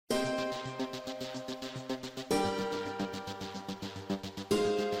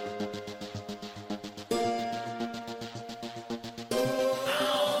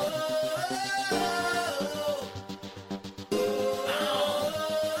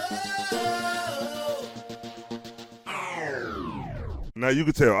Now you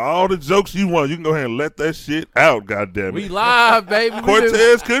can tell all the jokes you want. You can go ahead and let that shit out, goddammit. We live, baby.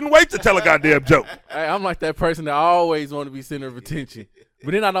 Cortez couldn't wait to tell a goddamn joke. Hey, I'm like that person that always want to be center of attention.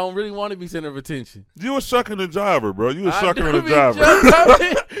 But then I don't really want to be center of attention. You a sucker and a jiver, bro. You a sucker and a be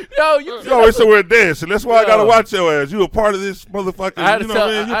jiver. Yo, You always somewhere dancing. That's why I gotta watch your ass. You a part of this motherfucking, you know what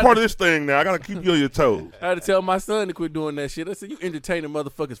I mean? You part of this thing now. I gotta keep you on your toes. I had to tell my son to quit doing that shit. I said, you entertaining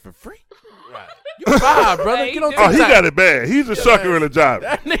motherfuckers for free. Right. You fine, brother. Get on he got it bad. He's a sucker and a jiver.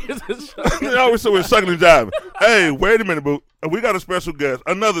 That nigga's a sucker. You always somewhere sucking and jiving. Hey, wait a minute, boo. We got a special guest,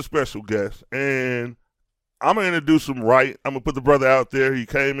 another special guest, and I'm going to introduce him right. I'm going to put the brother out there. He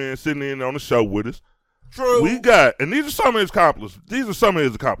came in, sitting in on the show with us. True. We got, and these are some of his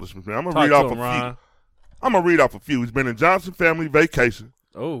accomplishments. Man. I'm going to read off a few. I'm going to read off a few. He's been in Johnson Family Vacation.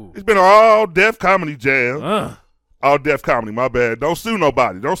 Oh. He's been on All Def Comedy Jam. All Def Comedy, my bad. Don't sue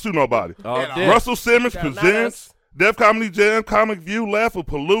nobody. Russell Simmons presents Def Comedy Jam, Comic View,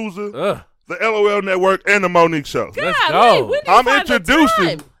 Laugh-A-Palooza, the LOL Network, and the Monique Show. Let's go. I'm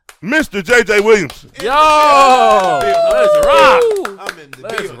introducing Mr. J.J. Williamson. Yo, let's rock. I'm in the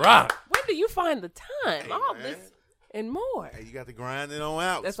Let's building. rock. When do you find the time? All this and more. Hey, you got to grind it on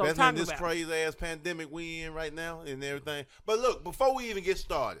out. That's what I'm especially in talking this about. crazy ass pandemic we in right now and everything. But look, before we even get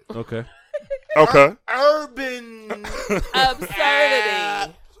started, Okay. Okay. urban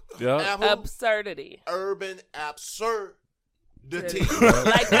Absurdity. Yeah. Absurdity. urban absurdity.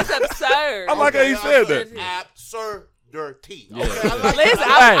 Like, that's absurd. I like how you said that. Absurdity. Okay, Yeah. Listen,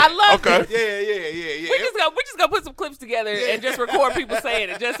 I love Okay. it. Yeah. We just gonna put some clips together and just record people saying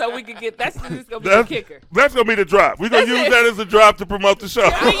it, just so we can get. That's just gonna be the kicker. That's going to be the drop. We're going to use that as a drop to promote the show.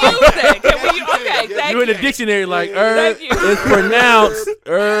 Can we use that? Can we? Okay, thank You in you. the dictionary like, Thank you. it's pronounced,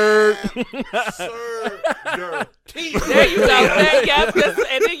 Absurdity. There you go. Thank you.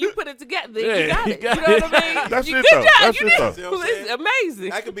 And then you put it together. Yeah, You got you it. got You know what I mean? That's You it, good though. job. That's You it, did. though. See what I'm It's saying? amazing.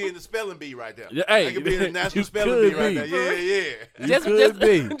 That could be in the spelling bee right there. Yeah, hey, that could be in the national you spelling could bee right be. there.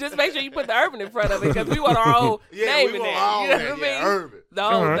 Yeah. Just make sure you put the urban in front of it because we want our whole Yeah, name we in want there. all You know that. what I mean? Yeah, urban. The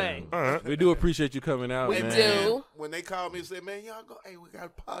whole All right. thing. All right. We do appreciate you coming out, We man. do. When they called me and said, "Man, y'all go, hey, we got a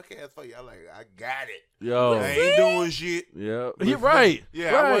podcast for you." I'm like, I got it. Yo. I ain't doing shit. Yeah. You're right.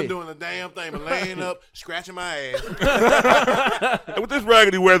 Yeah, right. I wasn't doing a damn thing, but laying up, scratching my ass. And with this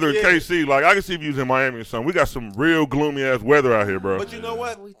raggedy weather in Yeah. KC, like I can see if you was in Miami or something. We got some real gloomy ass weather out here, bro. But you know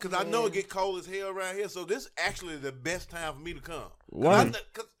what? Because I know it get cold as hell around here, so this is actually the best time for me to come. Why?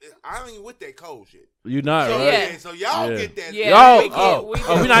 Because I ain't with that cold shit. You're not, So, right? Yeah. so y'all Yeah. get that. Yeah. Yo, we get- oh, we we're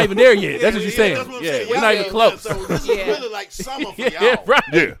get- not even there yet. That's what you're saying. That's what I'm Yeah, saying. we're Y'all not even get- close. So this is Yeah. really like summer for Yeah, y'all. right.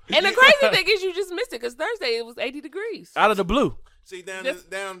 Yeah. And the crazy thing is you just missed it because Thursday it was 80 degrees. Out of the blue. See, down Just-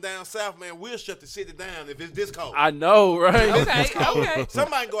 down south, man, we'll shut the city down if it's this cold. I know, right? Okay.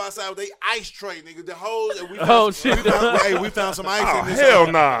 Somebody go outside with they ice tray, nigga. The whole we Oh, found, shit. hey, we found some ice Oh, in this. hell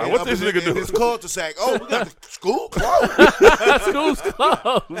nah. in What up this in nigga do? This cul-de-sac. Oh, we got the school closed. School's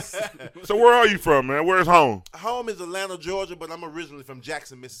closed. So where are you from, man? Where's home? Home is Atlanta, Georgia, but I'm originally from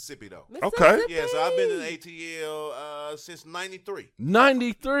Jackson, Mississippi, though. Okay. Yeah, so I've been in ATL since '93.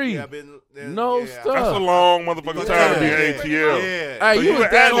 93. Yeah, I've been. No yeah, stuff. That's a long motherfucking time to be in Yeah. ATL. Yeah. Hey, So you you was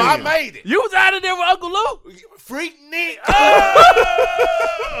an down So alien. I made it. You was out of there with Uncle Luke. Freak Nick.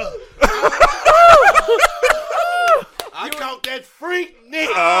 I caught that freak Nick.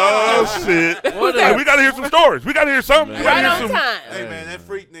 Oh shit! What Hey, a- we gotta hear some stories. We gotta hear something. We Right gotta on hear some. time. Hey man, that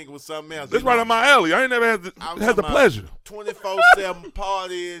freak nigga was something else. This right up my alley. I ain't never had I'm the talking pleasure. 24/7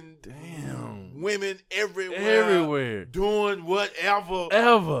 partying, Damn. women everywhere, Everywhere. doing whatever,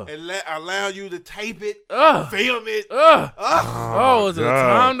 Ever. and allow you to tape it, Ugh. film it. Ugh. Oh, it's a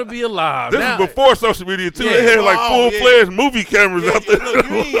God. time to be alive. This Now- is before social media too. Yeah. They had like Oh, full-fledged movie cameras Yeah, out there. look,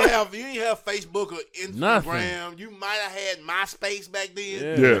 you ain't have Facebook or Instagram. Nothing. You might have had MySpace back then.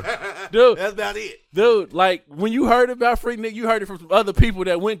 Yeah. Dude, That's about it. dude, like when you heard about Freak Nick, you heard it from some other people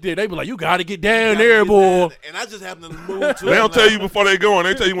that went there. They be like, you got to get down Gotta there, get boy. down there. And I just happened to move to They don't Atlanta. tell you before they go, and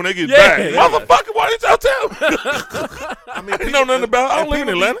they tell you when they get Yeah. back. Yeah. Motherfucker, why didn't y'all tell me? I mean, didn't know nothing about it. I don't and live in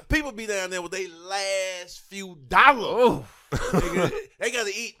people be- Atlanta. People be down there with their last few dollars. Oh. They got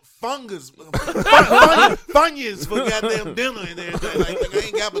to eat fungus, funyuns for goddamn dinner and everything. Like, I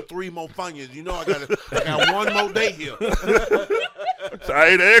ain't got but 3 more funyuns. You know, I got 1 more day here. So I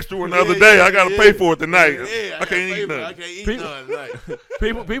ate an extra one the other day. I got to pay for it tonight. Yeah, I can't eat I nothing. can't eat People- none.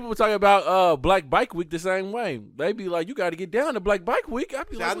 Right. People were talking about Black Bike Week the same way. They be like, you got to get down to Black Bike Week. I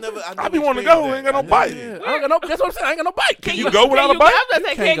be See, like, I what never. the- I be wanting to go. experienced Ain't got no that. bike. Yeah, I don't got no. That's what I'm saying. I ain't got no bike. Can you go without a bike? I was gonna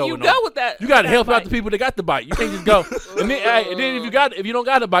say, Can't can go you with go no- with that? You got to help out bike? the people that got the bike. You can't just go. And then, and then if you don't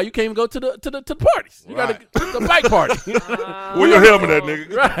got the bike, you can't even go to the parties. You got to the bike party. Wear your helmet at, nigga.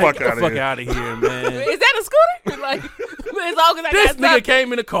 Get Right. the fuck Get out the of fuck here. out of here, man. Is that a scooter? Like, As long as I This got nigga something.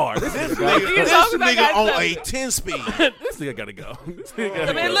 came in the car. This This long as I nigga got on something. a 10-speed. this nigga gotta go. This nigga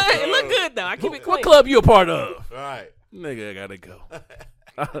gotta I mean, go. it look good though. I keep it clean. What club you a part of? All right. Nigga gotta go.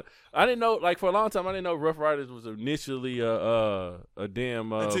 I didn't know, like, for a long time, I didn't know Rough Riders was initially a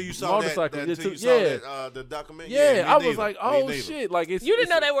damn Until you saw motorcycle. until you saw yeah. that, the documentary. Yeah, me I was neither. like, Me oh neither. shit, like it's. You didn't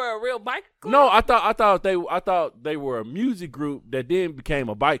it's- know they were a real bike club? No, I thought they were a music group that then became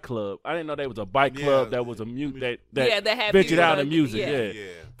a bike club. I didn't know they was a bike club Yeah. that was a that Yeah, that had ventured people out on in it. music. Yeah. Yeah, Yeah.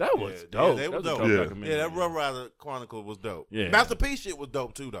 that was Yeah, dope. they that were was a dope. dope Yeah. documentary. Yeah, that Rough Rider Chronicle was dope. Yeah. Master P shit was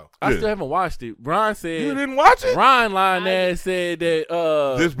dope too, though. I Yeah. still haven't watched it. Ron You said. didn't watch it? Ron lying there said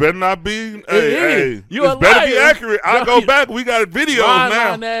that. This better not be. is. Hey, You this a better be liar. accurate. I go back. We got videos Ron now.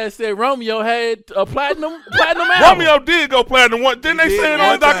 lying there said Romeo had a platinum album. Romeo did go platinum. Didn't they He say did it on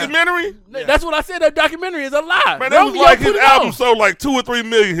one the time. documentary? That's what I said. That documentary is a lie. Man, that was Romeo like put his it album on. sold like 2 or 3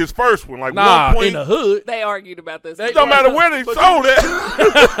 million. His first one, like Nah, 1 in the hood. They argued about this. It don't matter where they sold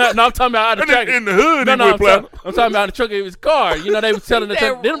it. No, I'm talking about out of the track. in the hood, No, he no, went I'm platinum. talking about the truck of his car. You know, they was selling the He said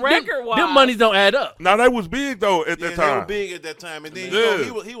truck. Them record-wise. monies don't add up. Now that was big though at Yeah, that they were time. big at that time. And then, Yeah.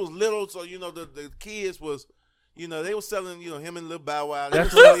 you know, he was little, so, you know, the kids was, you know, they were selling, you know, him and Lil Bow Wow. They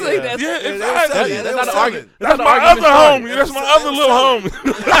That's were selling- Seriously, that's- Yeah, they were exactly. selling- That's they not were an selling. argument. That's not my an other argument homie. That's my They other were little selling. homie.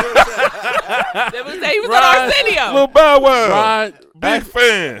 He was on Ron- Arsenio. Lil Bow Wow. Ron, Big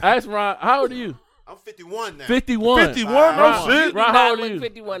fan. ask Ron, how old are you? I'm 51 now. 51. 51, Ron, no shit. Ron, Not how old are look you?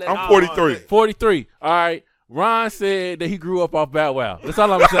 51 at I'm all. 43. 43. All right. Ron said that he grew up off Bow Wow. That's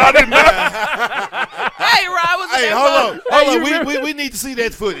all I'm saying. I did not. Hey, Ron, was Hey, that hold on. Hey, Hold you on. We need to see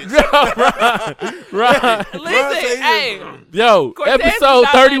that footage. Ron, Listen, hey, yo, Cortez is episode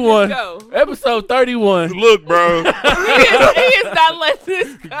not letting 31. this go. Episode 31. Look, bro. he is not letting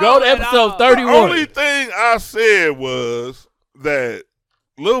this go. Go to at episode all. 31. The only thing I said was that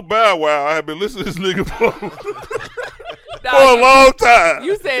Lil Bow Wow, I have been listening to this nigga for a long time.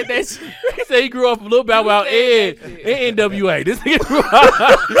 You said that shit. He said he grew up with Lil Bow Wow said and that shit. NWA. This nigga grew up.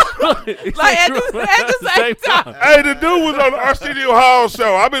 Like, at the same time. Hey, the dude was on the Arsenio Hall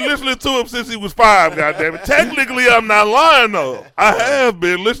show. I've been listening to him since he was 5, goddammit. Technically, I'm not lying, though. I have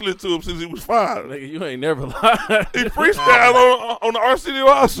been listening to him since he was 5. Nigga, you ain't never lied. He freestyled on the Arsenio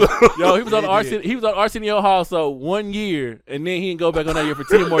Hall show. Yo, he was on Arsenio Hall so 1 year, and then he didn't go back on that year for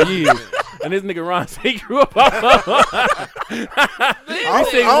 10 more years. And this nigga Ron said he grew up off I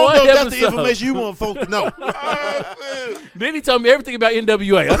don't seen know one if that's the episode. information you want folks to know. Then he told me everything about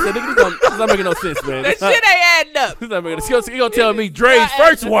NWA. I said, nigga, this not making no sense, man. That shit ain't adding up. This not making no sense. He gonna tell me Dre's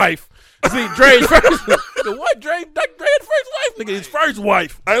first wife. See, Dre's first. What? Dre's first wife? Nigga, his first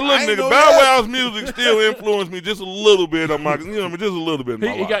wife. Hey, look, I ain't nigga, know Bow that. Wow's music still influenced me just a little bit on my, you know what I mean, just a little bit in my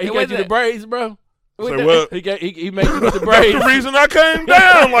He life. got you the braids, bro. Say what? He made you with the That's braids. the reason I came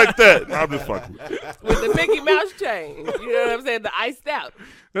down like that. Nah, I'm just fucking with you. With the Mickey Mouse chain. You know what I'm saying? The iced out.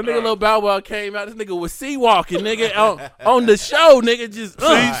 That nigga Lil Bow Wow came out. This nigga was sea walking, nigga, on the show, nigga. Just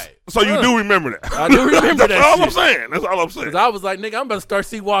So you do remember that. I do remember That's that all shit. I'm saying. That's all I'm saying. Cause I was like, nigga, I'm about to start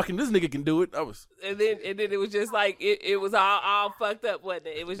sea walking. This nigga can do it. I was. And then it was just like it was all fucked up, wasn't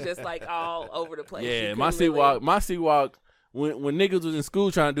it? It was just like all over the place. Yeah, You my couldn't sea walk. When niggas was in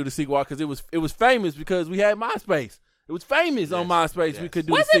school trying to do the sea walk, because it was famous because we had MySpace. It was famous on MySpace. We could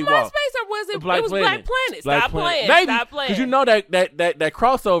do Was the it sea walk. MySpace or was it Black it was Planet. Black Planet? Black Stop Planet. playing. Maybe Stop playing. because you know that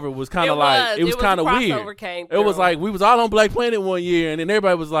crossover was kind of like it was kind of crossover weird. came It was through. like we was all on Black Planet one year, and then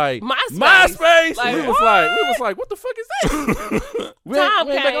everybody was like MySpace. Like, we was like, what the fuck is that? we ain't Tom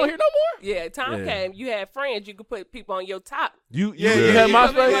back on came. here no more. Yeah, Tom Yeah. came. You had friends. You could put people on your top. You Yeah, you yeah, had yeah.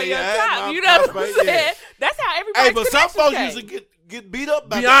 Put people MySpace. on your Yeah, I had top. my- You know what I'm MySpace, saying? yeah. That's how everybody. Hey, but some folks used to get beat up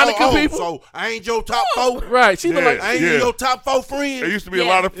by Bionica people? So I ain't your top 4. Right? She look Yeah. like I ain't your top 4 friends. There used to be a Yeah.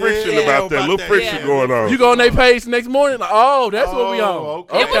 lot of friction Yeah, about that. about Little that. friction Yeah. going on. you go on their page the next morning. Like, oh, that's what we on. Oh,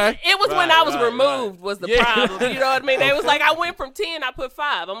 okay. Okay. It was when Right, I was right, removed was the Yeah. problem. You know what I mean? They was like, I went from 10, I put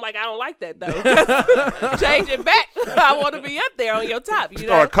 5. I'm like, I don't like that though. Change it back. I want to be up there on your top. You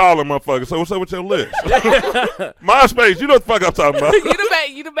know? Start calling motherfuckers. So what's up with your list? MySpace. You know what the fuck I'm talking about.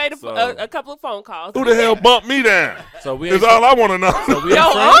 You'd have made a couple of phone calls. Who the hell bumped me down? So we Is ain't all I want to know. we Your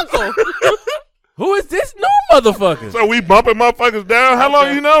ain't friends? uncle. Who is this new motherfucker? So we bumping motherfuckers down? How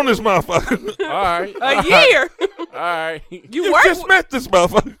long you known this motherfucker? All right. A year. All right. You work just with, met this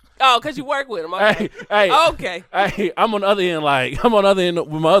motherfucker. oh, because you work with him. Okay. Hey. Okay. Hey, I'm on the other end. Like I'm on the other end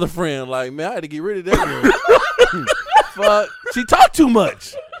with my other friend. Like, man, I had to get rid of that girl. Fuck, she talked too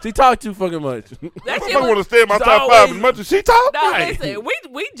much. She talked too fucking much. That I shit don't want to was, stay in my top 5 as much as she talked. no, listen,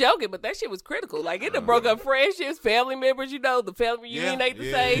 we joking, but that shit was critical. Like, it done broke up friendships, family members, the family reunion ain't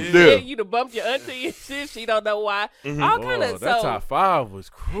the same shit. You done bumped your auntie and shit. She don't know why. All kind of, that top 5 was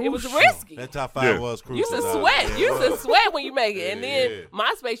crucial. it was risky. That top 5 was crucial. You used to sweat. You used to sweat when you make it. And then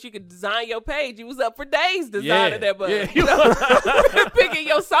MySpace, you could design your page. You was up for days designing that button. Yeah. You know, picking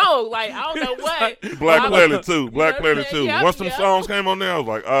your song. Like, I don't know what. Black Planet too. Black Planet too. Yep, Once them songs came on there, I was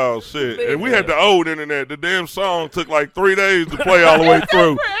like, oh shit. And we had the old internet. The damn song took like 3 days to play all the way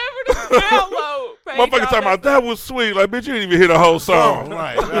through. Forever to download. Motherfucker talking about that was sweet. Like, bitch, you didn't even hear the whole song.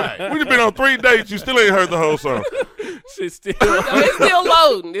 Right. We done been on 3 dates. You still ain't heard the whole song. Shit still. It's still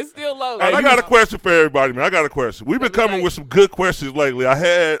loading. It's still loading. I got a question for everybody, man. I got a question. We've been coming with some good questions lately. I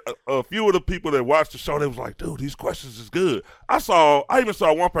had a few of the people that watched the show. They was like, dude, these questions is good. I even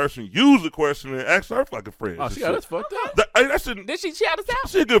saw one person use the question and ask her like a friend. Oh, she got us fucked up. Did she shout us out?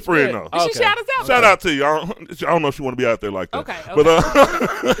 She a good friend, though. Did she shout us out? Shout out to you. I don't know if she want to be out there like that. Okay. But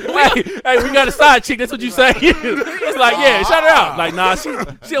hey, we got a side chick. That's what you say. It's like, yeah, shout her out. Like, nah, she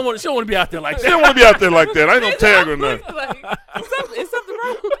don't want to be out there like she that. don't want to be out there like that. I ain't gonna tag her nothing. Like, is something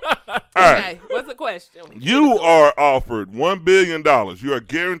wrong? All right. Okay, what's the question? You are offered $1 billion. You are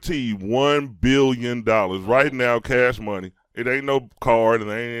guaranteed $1 billion right now, cash money. It ain't no card. It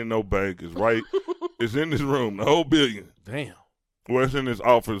ain't in no bank. It's right. It's in this room. The whole billion. Damn. Well, it's in this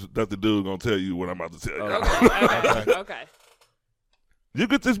office that the dude gonna tell you what I'm about to tell you. Okay. You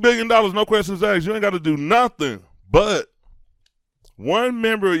get this $1 billion, no questions asked. You ain't got to do nothing. But one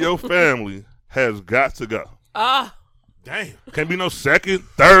member of your family has got to go. Damn. Can't be no second,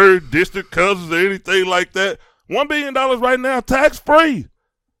 third, distant cousins or anything like that. $1 billion right now, tax free.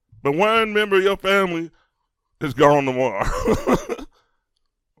 But one member of your family is gone tomorrow.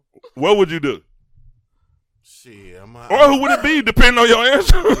 What would you do? Shit, or who would it be, depending on your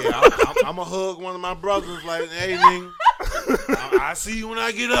answer? I'm going to hug one of my brothers like, hey, nigga, I see you when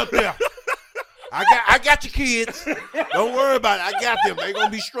I get up there. I got your kids. Don't worry about it. I got them. They going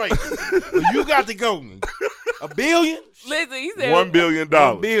to be straight. But you got to go. $1 billion? Listen, he said $1 billion.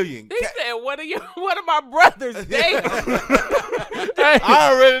 $1 billion. He said, one of my brothers. Damn. I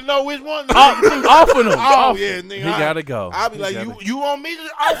already know which one. Offering him. Oh, yeah, nigga. He got to go. I'll be like, you want me to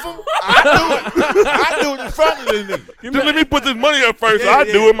offer him? I do it in front of this nigga. Just let me put this money up first. I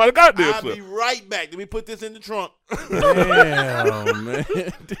do it my goddamn I'll be right back. Let me put this in the trunk. Damn, man.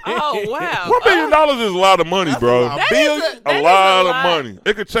 Oh, wow. $1 billion is a lot of money, bro. A lot of money.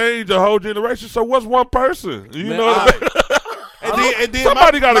 It could change a whole generation. So what's one person? You know what I mean? And then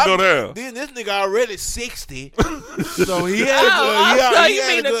somebody got to go down. Then this nigga already 60, so he had so you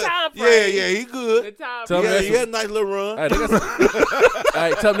mean the time frame? Yeah, he good. The time Tell frame. me He had a nice little run. Hey,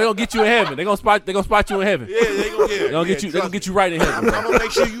 tell them they gonna get you in heaven. They gonna spot you in heaven. Yeah, they gonna get you. They gonna get you right in heaven. I'm gonna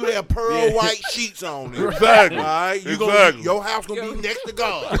make sure you have pearl white sheets on there. Exactly. All right, Exactly. Your house gonna be next to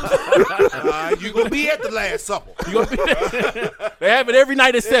God. All right, you gonna be at the Last Supper. They have it every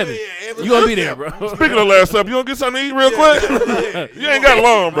night at 7. You gonna be there, bro. Speaking of Last Supper, you gonna get something to eat real quick? You ain't got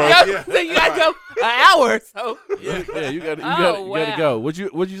long, bro. So you gotta go an hour or so. Yeah, you gotta go. What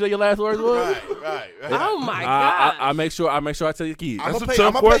you say your last words was? Right. Oh my God. I make sure I tell your kids. I'm That's gonna a pay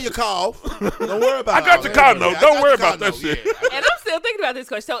tough your question. call. Don't worry about it. I got your car note. Don't worry about that shit. And I'm still thinking about this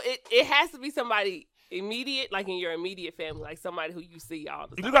question. So it has to be somebody immediate, like in your immediate family, like somebody who you see all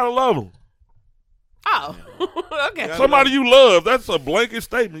the time. You gotta love them. Oh, okay. Somebody you love. That's a blanket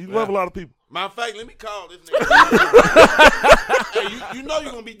statement. You love a lot of people. Matter of fact, let me call this nigga. Hey, you know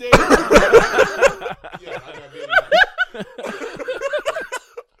you're gonna be dead. Yeah, I gotta be in there.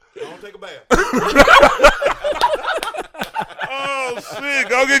 Don't take a bath. Oh shit!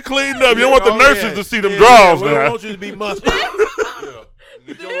 Go get cleaned up. You don't want the nurses to see them draws We now. don't want you to be musty.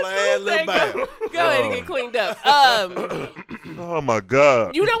 Get your last little bath. Go ahead and get cleaned up. Oh my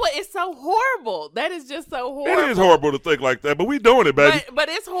God! You know what? It's so horrible. That is just so horrible. It is horrible to think like that, but we doing it, baby. But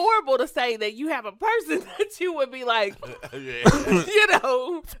it's horrible to say that you have a person that you would be like, you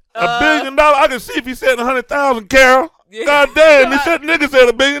know, $1 billion. I can see if he said 100,000, Carol. Yeah. God damn, he said nigga said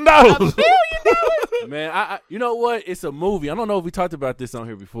 $1 billion. $1 billion. Man, I you know what? It's a movie. I don't know if we talked about this on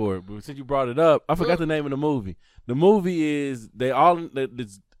here before, but since you brought it up, I forgot the name of the movie. The movie is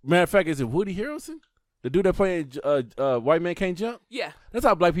matter of fact, is it Woody Harrelson? The dude that played White Man Can't Jump? Yeah. That's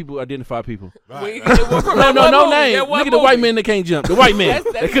how black people identify people. Right. No name. Look at the white man that can't jump. The white man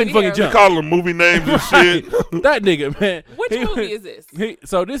That's that couldn't fucking jump. Call them movie names and shit. That nigga, man. Which movie is this?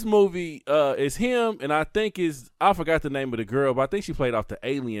 So this movie is him, and I think I forgot the name of the girl, but I think she played off the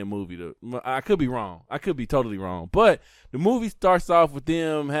Alien movie. I could be wrong. I could be totally wrong. But The movie starts off with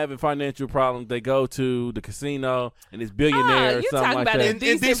them having financial problems. They go to the casino and it's billionaire or something like that.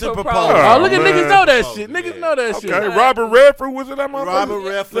 Indecent proposal. Oh, look at niggas know that shit. Niggas know that shit. Okay, Robert Redford was it that motherfucker? Robert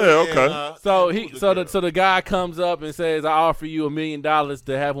Redford. Yeah, okay. So the guy comes up and says, "I offer you $1 million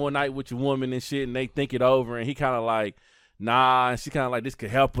to have one night with your woman and shit," and they think it over, and he kind of like, nah, and she kind of like, this could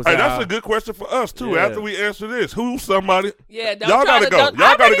help us out. That's a good question for us, too. Yeah. After we answer this, who's somebody? Yeah, y'all got to go. Y'all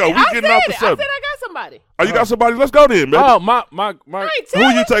got to go. We getting off the subject. I said I got somebody. Oh, you got somebody? Let's go then, man. Oh, my. Who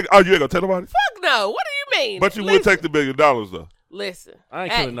you take? Oh, you ain't going to tell nobody? Fuck no. What do you mean? But you would take the $1 billion, though. Listen. I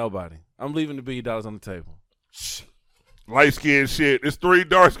ain't killing nobody. I'm leaving the $1 billion on the table. Light-skinned shit. It's 3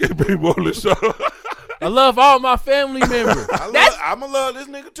 dark-skinned people on the show. I love all my family members. I'm going to love this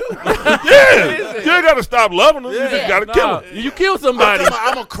nigga, too. Yeah. You ain't got to stop loving them. You just got to kill him. You kill somebody.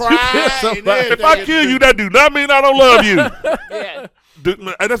 I'm going to cry. If I kill you, that do not mean I don't love you. Yeah.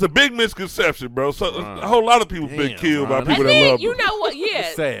 And that's a big misconception, bro. So a whole lot of people been killed by people that love them. You know what? Yeah.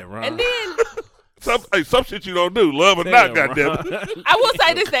 It's sad, Ron. And then... Some shit you don't do, love or not, goddamn it. I will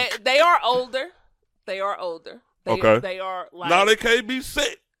say this, that they are older. They are older. Okay. They are like... No, they can't be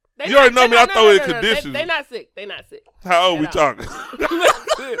sick. You already know me. I throw in conditions. They're not sick. They're not sick. How old we talking?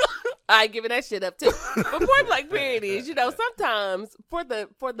 I ain't giving that shit up too. But point blank period is, sometimes for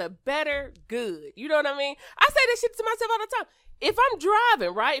the better good. You know what I mean? I say this shit to myself all the time. If I'm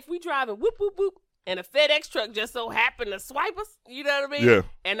driving, right? If we driving, whoop, whoop, whoop, and a FedEx truck just so happened to swipe us, you know what I mean? Yeah.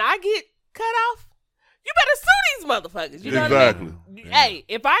 And I get cut off, you better sue these motherfuckers. You know what I mean? Hey,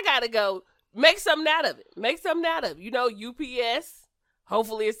 if I gotta go, make something out of it. Make something out of it. UPS.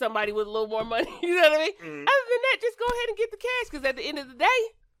 Hopefully it's somebody with a little more money. You know what I mean? Other than that, just go ahead and get the cash, because at the end of the day,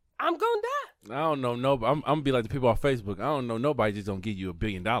 I'm going to die. I don't know nobody. I'm going to be like the people on Facebook. I don't know nobody just don't give you $1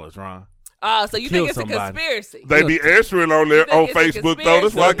 billion, Ron. So you think it's a conspiracy? They be answering on Facebook, though.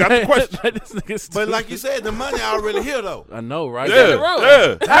 That's why I got the question. But like you said, the money already here, though. I know, right? Yeah.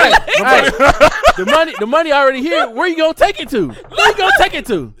 The money already here. Where you going to take it to? Where you going to take it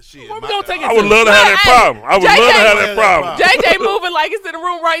to? Where we going to take it to? I would love to have that problem. JJ moving like it's in the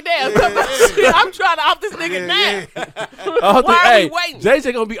room right now. I'm trying to off this nigga now. Why are we waiting?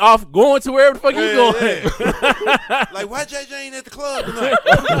 JJ going to be off going to wherever the fuck you going. Like, why JJ ain't at the club tonight?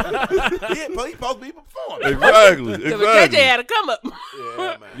 Yeah, but he supposed to be performing. Exactly. JJ had to come up.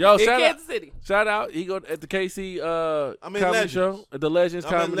 Yeah, man. Yo, in Kansas City. Shout out. He go at the KC comedy Legends. show. At the Legends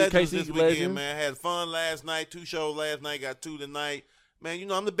comedy. Legends KC this Legends. weekend, man. Had fun last night. 2 shows last night. Got 2 tonight.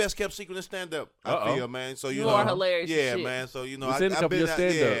 Man, I'm the best kept secret in stand up. I feel, man. So you are hilarious. Yeah, shit. man. So I've been I've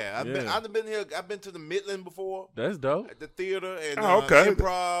been here. I've been to the Midland before. That's dope. At the theater and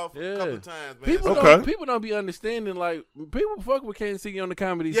improv a couple of times, man. People don't be understanding. Like, people fuck with KC on the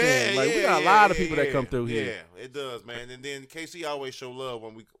comedy scene. Like, we got a lot of people that come through here. Yeah, it does, man. And then KC always show love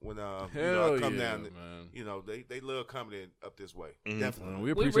when I come down. Man. They love comedy up this way. Definitely. We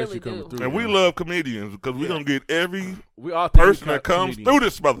appreciate you coming through. And we love comedians because we gonna get every person that comes through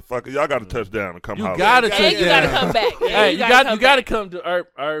this motherfucker. Y'all got to touch down and come out. You got to touch down. You got to come back. Hey, you got to come to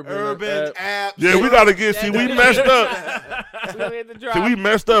Urban Apps. Yeah, we got to get. See, we messed up. We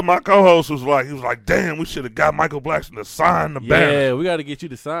messed up. My co-host was like, damn, we should have got Michael Blackson to sign the banner. Yeah, we got to get you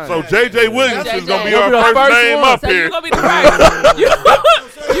to sign. So JJ Williams is gonna be our first name up here. You gonna be the first.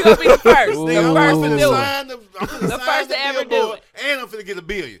 You gonna be the first. The first to do it. The first to ever do it. And I'm finna get $1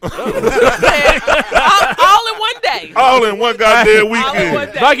 billion. All in one day. All in one goddamn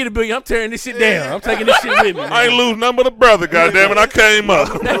weekend. If I get $1 billion, I'm tearing this shit down. I'm taking this shit with me. I ain't lose nothing but a brother, goddamn it. I came up.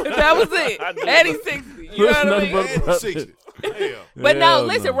 That was it. And he's 60. You know what I mean? 60. But no,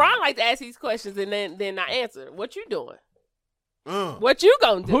 listen, Ron like to ask these questions and then I answer. What you doing? What you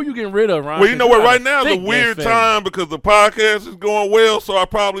gonna do? Who you getting rid of, Ron? Well, you know what? Right now is a weird time because the podcast is going well, so I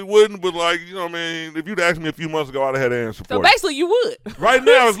probably wouldn't. But like, you know what I mean? If you'd asked me a few months ago, I'd have had an answer for it. So basically, you would. Right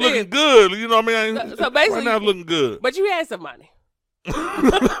now, it's looking good. You know what I mean? So basically, right now, it's looking good. But you had some money.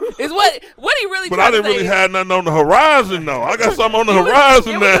 Is what he really? But I didn't really have nothing on the horizon, though. I got something on the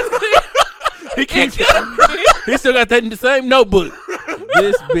horizon now. He keeps. He still got that in the same notebook.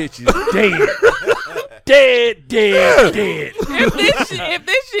 This bitch is dead. Dead. If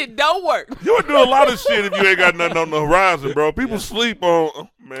this shit don't work, you would do a lot of shit if you ain't got nothing on the horizon, bro. People sleep on,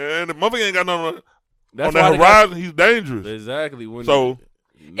 man. The motherfucker ain't got nothing on the horizon. He's dangerous. Exactly. So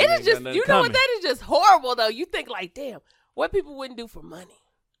it is just, you know what? That is just horrible, though. You think like, damn, what people wouldn't do for money.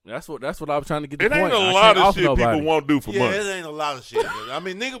 That's what I was trying to get. It ain't a lot of shit people won't do for money. Yeah, it ain't a lot of shit. I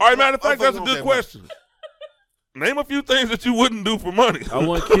mean, nigga. All right, matter of fact, that's a good question. Name a few things that you wouldn't do for money. I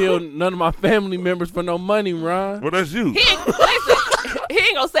wouldn't kill none of my family members for no money, Ron. Well, that's you. He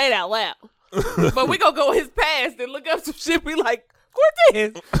ain't gonna say it out loud. But we gonna go in his past and look up some shit. Be like, who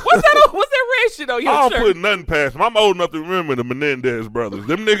Cortez. What's that red shit on your I shirt? don't put nothing past them. I'm old enough to remember the Menendez brothers.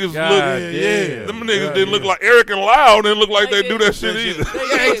 Them niggas them niggas didn't look like Eric and Lyle. Didn't look like they do that shit either.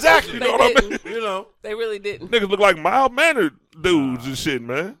 Yeah, exactly. You know what I mean? You know, they really didn't. Niggas look like mild mannered dudes and shit,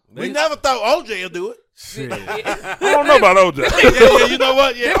 man. we never thought OJ would do it. Shit. I don't know about OJ. Yeah, you know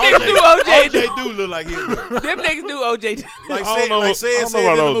what? Yeah, Them niggas do OJ. OJ do look like him. Them niggas do OJ. Like I don't know OJ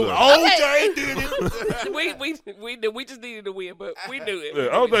about did it. we just needed to win, but we knew it.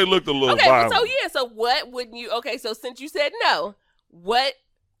 Yeah, OJ looked a little Okay, violent. so what wouldn't you? Okay, so since you said no, what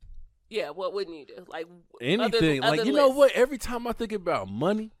wouldn't you do? Like Anything. other Like, you know lists? what? Every time I think about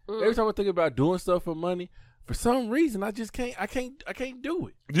money, every time I think about doing stuff for money, for some reason I just can't. I can't do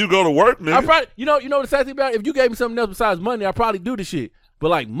it. You go to work, nigga. I probably, you know the sad thing about it? If you gave me something else besides money, I probably do the shit. But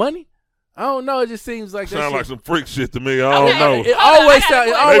like money, I don't know. It just seems like that Sound shit. like some freak shit to me. I don't know. It Hold on, always I got a sound.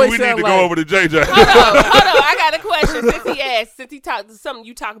 It question. always Maybe we need sound to like, go over to JJ. Hold on. I got a question. Since he talked something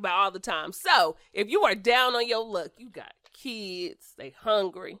you talk about all the time. So if you are down on your luck, you got kids, they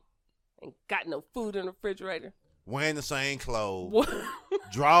hungry, ain't got no food in the refrigerator. Wearing the same clothes.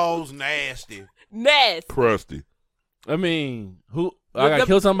 Drawers nasty. Nasty. Crusty. I mean, who? The- I gotta the-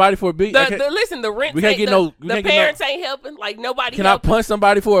 kill somebody for a big. Listen, the rent. we can't ain't- get the, no- we the can't get no- parents ain't helping. Like nobody. Can I helping. punch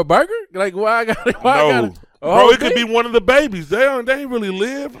somebody for a burger? Like why I got? Why I No. got? Bro, it could be one of the babies. They ain't really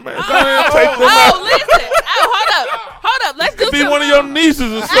live, man. Go ahead and take them Oh, out. listen. Hold up. Let's do Be some. one of your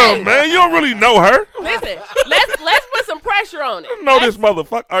nieces or something, man. You don't really know her. Listen, let's put some pressure on it. You know this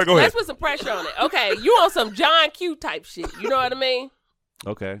motherfucker. All right, go ahead. Let's put some pressure on it. Okay, you on some John Q type shit. You know what I mean?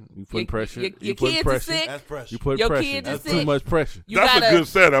 Okay, you putting pressure. Your You putting kids pressure. are sick. That's pressure. You putting Your pressure. kids That's is too sick. much pressure. You That's gotta, a good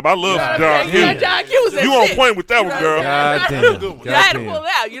setup. I love John you Q. got John Q's and You on shit. point with that one, girl. God damn. You had to pull it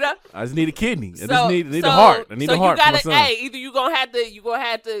out, you know. I just need a kidney. I So- just need so- a heart. I need so a heart you for gotta, my son. hey, either you gonna have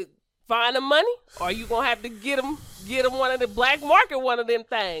to find the money, or you gonna have to get him one of the black market one of them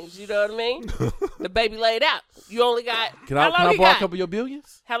things. You know what I mean? The baby laid out. You only got. Can how I long you borrow a got? couple of your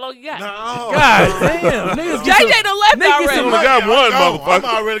billions? How long you got? No. God damn, niggas get JJ done left niggas already. only got one, I'm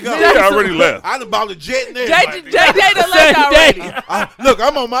motherfucker. already gone. He already left. I done bought a jet and everything. JJ done left Same already. day. Look,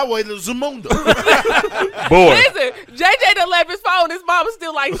 I'm on my way to Zamunda. Boy, Listen, JJ done left his phone. His mama's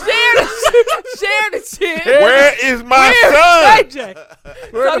still like, share the shit. where is my son?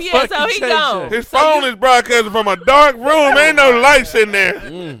 JJ. Where So the yeah, fuck so is he JJ? gone. His phone is broadcasting from a dark room. Ain't no lights in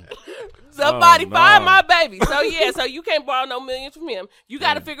there. Somebody Oh, no. find my baby. So yeah, so you can't borrow no millions from him. You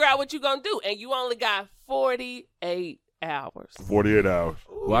got to figure out what you gonna do, and you only got 48 hours. 48 hours.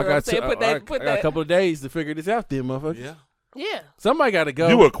 Well, I You know what I'm got, saying? I Put got that- a couple of days to figure this out, then, motherfucker. Yeah. Yeah. Somebody got to go.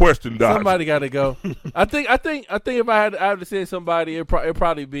 You a question dodger. Somebody got to go. I think if I had to say somebody, it'd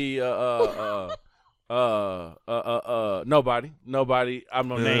probably be nobody. I'm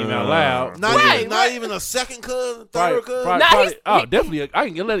gonna name out loud. Not even a second cousin, third cousin. Nah, Definitely.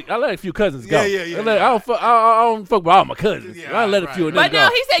 I let a few cousins go. Yeah. I don't fuck with all my cousins. Yeah, I let a right. few of them But go. no,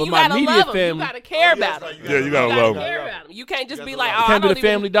 he said But you my gotta immediate love him. family, You gotta care about him. Yeah, you gotta love him. care about him. You can't just be like, gotta oh, can't I be don't the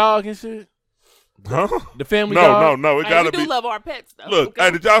family dog and shit. Huh? The family dog. No. It Hey, gotta we do be. love our pets though. Look, okay?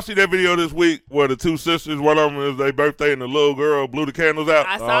 hey, did y'all see that video this week where the two sisters, one of them is their birthday and the little girl blew the candles out?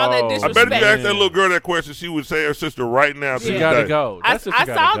 I saw that Oh. I disrespect. bet if you ask Yeah. that little girl that question, she would say her sister right now. to She this gotta day. go. I That's what she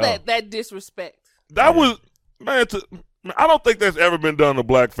saw gotta go. that disrespect. That was, man, I don't think that's ever been done to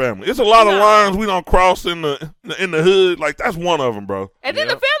black family. It's a lot of No. lines we don't cross in the hood. Like, that's one of them, bro. And then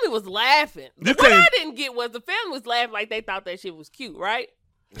the family was laughing. You What I can't- didn't get was the family was laughing like they thought that shit was cute, right?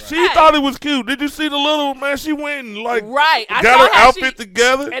 She Hey. thought it was cute. Did you see the little, man, she went and, like, Right. I got saw her how outfit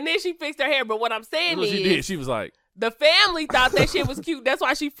together? and then she fixed her hair. But what I'm saying What is, she did? She was like, the family thought that shit was cute. That's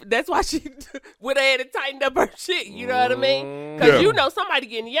why she went ahead and tightened up her shit. You know what I mean? Because Yeah. you know somebody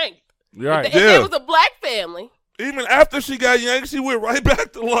getting yanked. right. If Yeah. it was a black family. Even after she got yanked, she went right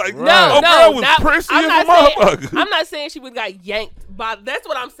back to, like, Right. oh, No, girl was not- prissy I'm as a not saying- motherfucker. I'm not saying she would have got yanked, but that's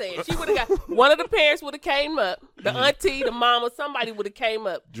what I'm saying. She would have got one of the parents would have came up, the auntie, the mama, somebody would have came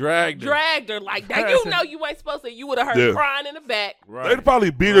up, Dragged her. dragged her like that. You know you ain't supposed to. You would have heard Yeah. crying in the back. Right. They'd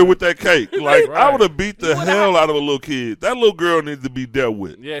probably beat her with that cake. Like, I Right. would have beat the You would've- hell out of a little kid. That little girl needs to be dealt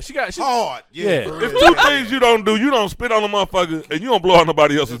with. Yeah, she got. She, Hard. Yeah. for It's real. two things you don't do. You don't spit on a motherfucker, and you don't blow out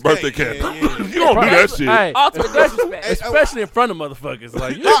nobody else's birthday candle. Yeah. You don't do that shit. Hey, Ultimate disrespect. especially in front of motherfuckers.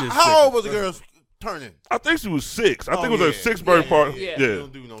 Like, you How old was the girl turning? I think she was 6. I think it Oh, was her yeah. 6th birthday party. yeah. Yeah. You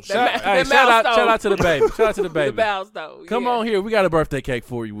don't do no shit. That Hey, The shout milestone. out to the baby. Shout out to the The baby. milestone. Come yeah. on here. We got a birthday cake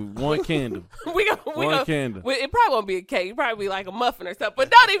for you with one candle. we One gonna, candle. It probably won't be a cake. It probably be like a muffin or something. But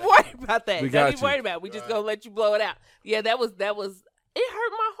don't even worry about that. We Don't got even you. worry about it. We just gonna let you blow it out. Yeah, that was. It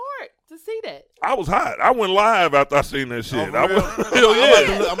hurt my heart to see that. I was hot. I went live after I seen that shit. Oh, Hell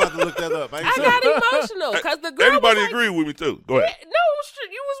yeah. I'm about to look that up. I got emotional because the girl. Everybody was like, agreed with me too. Go ahead. No,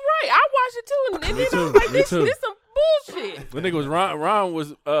 you was right. I watched it too, and then I was like, this some bullshit. The nigga was Ron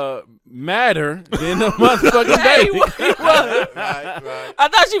was madder than the motherfucking baby. He was. Right. I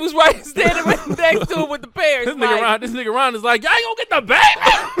thought she was right standing right next to him with the parents. This nigga Ron is like, y'all ain't gonna get the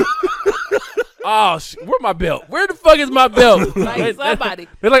baby. Oh, where my belt? Where the fuck is my belt? Like somebody.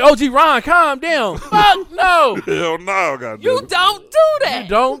 They're like, OG Ron, calm down. Fuck no. Hell no, goddamn. You don't do that. You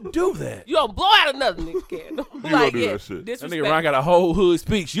don't do that. You don't blow out another nigga candle. You don't do that shit. That nigga Ron got a whole hood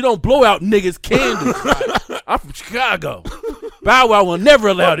speech. You don't blow out niggas' candles. I'm from Chicago. Bow Wow will never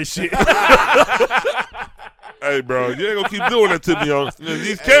allow this shit. Hey, bro, you ain't gonna keep doing that to me.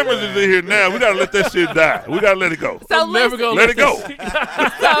 These cameras is in here now. We gotta let that shit die. We gotta let it go. So never gonna let it go.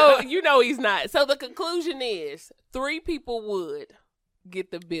 So you know he's not. So the conclusion is 3 people would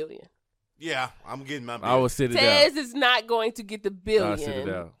get the $1 billion. Yeah, I'm getting my $1 I will sit it Tez out. is not going to get the $1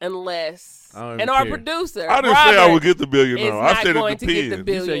 billion unless, and our producer. I didn't Robert, say I would get the $1 billion. is No, I not said going it to get the $1 depends.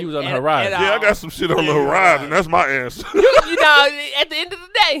 billion. You said you was on the at- horizon. at Yeah, I all. got some shit on the horizon. That's my answer. You know, at the end of the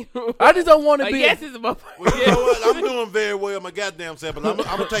day, I just don't want to be. yes, it's a motherfucker. Well, you know what? I'm doing very well my goddamn self, but I'm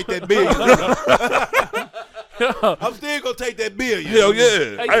gonna take that $1 billion. I'm still gonna take that $1 billion. Hell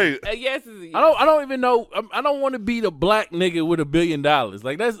yeah. Hey, Yes, is a I don't even know. I don't want to be the black nigga with $1 billion.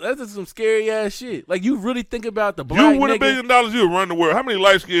 Like that's just some scary ass shit. Like you really think about the black you with nigga. $1 billion, you would run the world. How many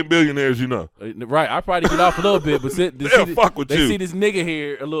light skinned billionaires you know? Right, I probably get off a little bit, but fuck with they you. see this nigga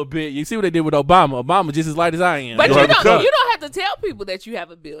here a little bit. You see what they did with Obama. Obama just as light as I am. But You you have to cut. don't have to tell people that you have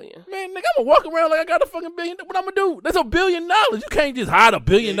 $1 billion. Man, nigga, I'm gonna walk around like I got a fucking $1 billion. What I'm gonna do? That's $1 billion. You can't just hide $1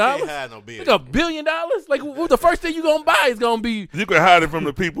 billion. You can't hide no $1 billion. Like $1 billion? Like what the first thing you gonna buy is gonna be You can hide it from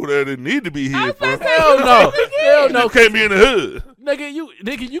the people that it need to be hid from. hell no. Hell no. You can't be in the hood. Nigga,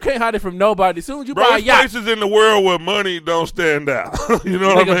 you can't hide it from nobody. As soon as you Bro, buy a there's yacht, places in the world where money don't stand out. You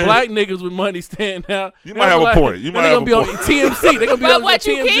know what I nigga, mean? black niggas with money stand out. You might have a point. You might They're have gonna be a on point. TMC. They're gonna be But on what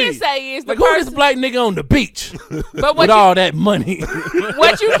you TMZ. can say is the Like, who is person. this black nigga on the beach But with what all that money?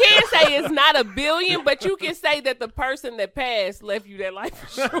 what you can say is not $1 billion, but you can say that the person that passed left you that life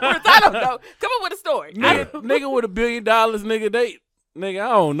insurance. I don't know. Come up with a story. nigga with $1 billion, nigga, I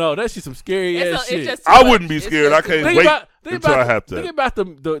don't know. That shit some scary ass shit. just I wouldn't be scared. I can't Think wait about, until I have to. Think about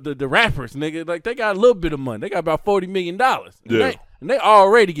the rappers, nigga. Like they got a little bit of money. They got about $40 million. Yeah. And they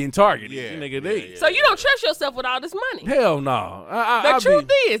already getting targeted. Yeah, Nigga, yeah. So you don't trust yourself with all this money. hell no. The truth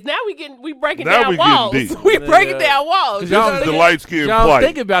is, now we breaking Now down we getting walls. deep. We breaking Yeah. down walls. Y'all This is the think- light skinned Y'all plight.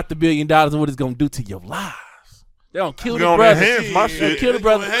 think about the $1 billion and what it's gonna do to your lives. They gonna kill They the gonna brother. enhance my They shit. kill the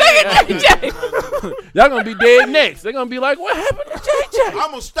brother. Look at JJ. Y'all gonna be dead next. They're gonna be like, what happened to JJ?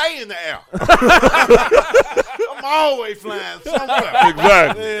 I'm gonna stay in the air. I'm always flying somewhere.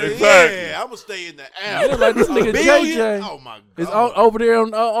 Exactly. Exactly. Yeah, I'm gonna stay in the Yeah, air. like this $1 nigga billion? JJ Oh my god. is over there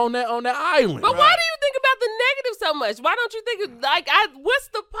on that island. But why do you think about the negative so much? Why don't you think what's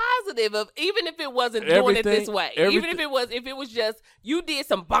the positive of even if it wasn't doing it this way? Even if it was just you did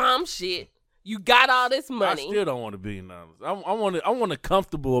some bomb shit, you got all this I money. still don't want $1 billion. I want a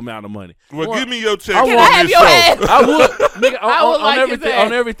comfortable amount of money. Well, give me your check I on Can I have this your show. ass? I would, nigga, I would on like his everything. ass.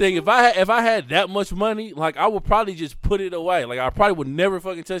 On everything. If I had that much money, like I would probably just put it away. Like I probably would never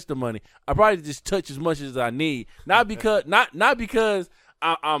fucking touch the money. I probably just touch as much as I need. Not because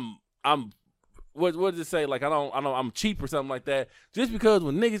I'm what does it say? Like I'm cheap or something like that. Just because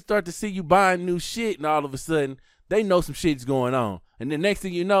when niggas start to see you buying new shit and all of a sudden they know some shit's going on, and the next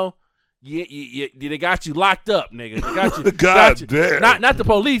thing you know. They got you locked up, nigga. They got you. God damn. Not the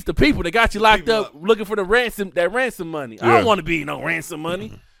police, the people. They got you locked up looking for the ransom money. I Yeah. don't want to be no ransom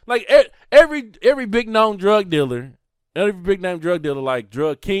money. Like every big known drug dealer, like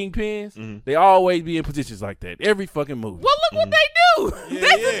drug kingpins, they always be in positions like that. Every fucking movie. Well, look what they do. Yeah,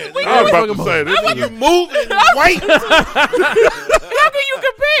 This yeah. is we I was Every about to fucking say movie. this. You moving weight. How can you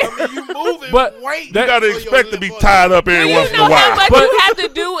compare? You moving But weight. You gotta For your expect to be little- tied up every Do once you in a know how while. much But- you have to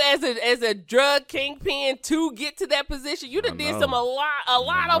do as a drug kingpin to get to that position? You done did know. a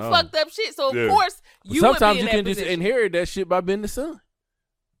lot of know. fucked up shit. So Yeah. of course you Sometimes would you be in can that just position. inherit that shit by being the son.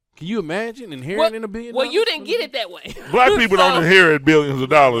 Can you imagine inheriting $1 billion? Well, you didn't get it that way. Black people So, don't inherit billions of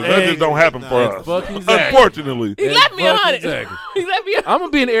dollars. That just don't happen for us. Fucking exactly. Unfortunately. He left me Fucking 100. exactly. He left me. I'm gonna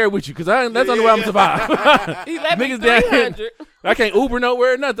be in the air with you because that's the only way I'm gonna survive. He left me Niggas down here. 300. I can't Uber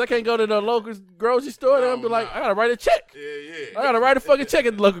nowhere or nothing. I can't go to the local grocery store and be like, I gotta write a check. Yeah. I gotta write a fucking check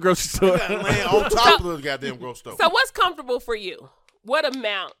at the local grocery store. Laying on top of the goddamn grocery store. So what's comfortable for you? What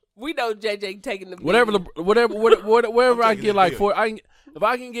amount We know JJ taking the whatever I get like for if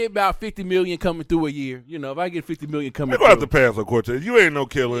I can get about 50 million coming through a year, if I get 50 million coming through. You have to pass on Cortez. You ain't no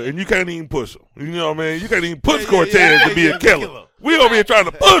killer, and you can't even push him. You know what I mean? You can't even push Cortez to be a killer. We over here trying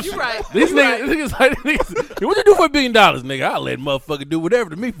to push him. Right. These niggas like, what you do for $1 billion, nigga? I'll let motherfucker do whatever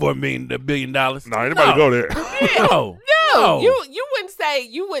to me for $1 billion. Nah, anybody go there. No. You wouldn't say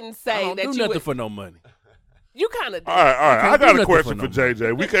I don't that do you nothing for no money. You kind of do. All right. I got a question for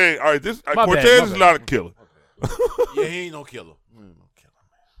JJ. We can't. All right, Cortez is not a killer. Yeah, he ain't no killer.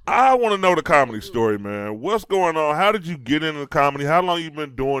 I want to know the comedy story, man. What's going on? How did you get into comedy? How long you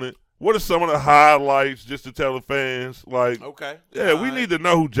been doing it? What are some of the highlights just to tell the fans? Like, okay. Yeah, we need to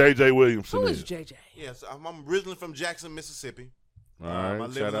know who JJ Williamson is. Who is JJ? Yes, I'm originally from Jackson, Mississippi. All right, I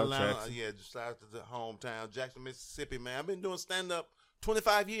live in Atlanta. Yeah, just out to the hometown, Jackson, Mississippi, man. I've been doing stand-up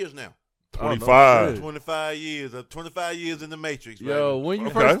 25 years now. 25. 25 years. 25 years in the Matrix, man. Yo, when you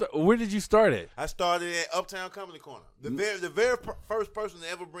first, where did you start at? I started at Uptown Comedy Corner. The very first person to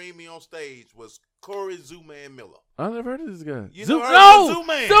ever bring me on stage was Corey Zoo-Man Miller. I never heard of this guy.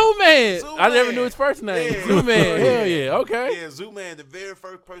 Zoo-Man. Zoo-Man. I never knew his first name. Yeah. Zoo-Man. Hell yeah. Okay. Yeah, Zoo-Man, the very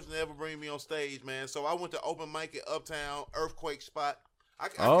first person to ever bring me on stage, man. So I went to open mic at Uptown, Earthquake spot. I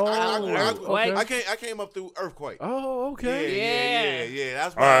came up through Earthquake. Oh, okay. Yeah.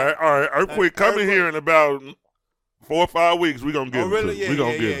 That's all right. Earthquake coming here in about 4 or 5 weeks. We gonna get him. Really? We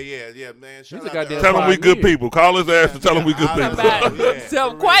gonna get him. Yeah, man. Tell him we good people. Call his ass and tell him we good people.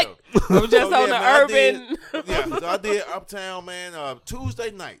 Tell him Quake. I'm just on the urban. So I did Uptown, man. Tuesday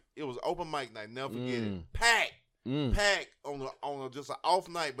night. It was open mic night. Never forget it. Packed on just an off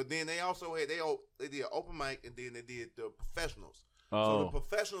night. But then they also had they did open mic and then they did the professionals. So the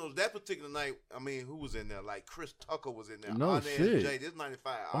professionals that particular night, I mean, who was in there? Like Chris Tucker was in there. No Arnez shit. J. This is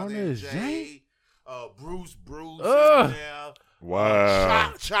 95. Arnez J. Bruce in there.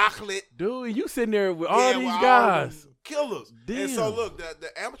 Wow. Chocolate. Dude, you sitting there with all these guys. Killers. Damn. And so look,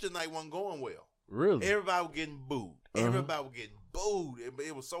 the amateur night wasn't going well. Really? Everybody was getting booed.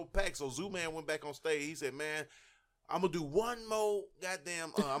 It was so packed. So Zoo-Man went back on stage. He said, man, I'm gonna do one more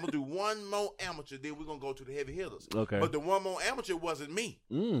amateur, then we're gonna go to the heavy hitters. Okay. But the one more amateur wasn't me.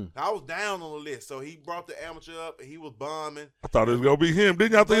 I was down on the list. So he brought the amateur up and he was bombing. I thought it was gonna be him.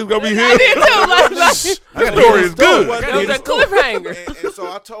 Didn't y'all think it was gonna be him? I did too. That story is good. It was a cliffhanger. And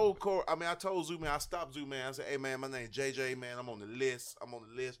so I told Zoo-Man, I stopped Zoo-Man. I said, hey man, my name's JJ, man. I'm on the list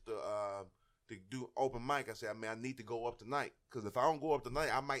to do open mic. I said, I need to go up tonight. Because if I don't go up tonight,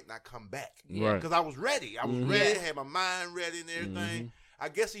 I might not come back. Right. Because I was ready. I was ready, had my mind ready and everything. I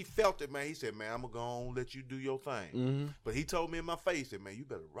guess he felt it, man. He said, man, I'm going to go on and let you do your thing. But he told me in my face, that, man, you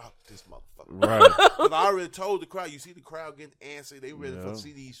better rock this motherfucker. Right. Because I already told the crowd, you see the crowd getting antsy. They ready to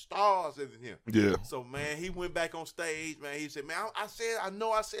see these stars in here. Yeah. So, man, he went back on stage, man. He said, man, I said I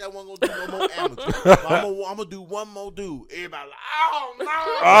wasn't going to do no more amateur. I'm going to do one more dude. Everybody like, oh, no.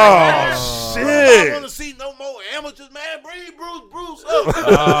 Oh, shit. I don't want to see no more amateurs, man. Bring Bruce up.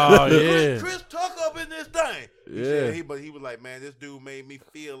 Oh, yeah. Chris Tucker up in this thing. Yeah. But he was like, man, this dude made me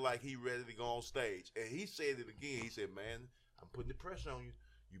feel like he ready to go on stage. And he said it again. He said, man, I'm putting the pressure on you.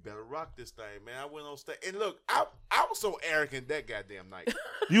 You better rock this thing, man. I went on stage. And look, I was so arrogant that goddamn night.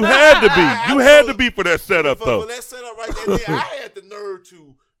 You had to be. You had to be for that setup, though. For that setup right there, I had the nerve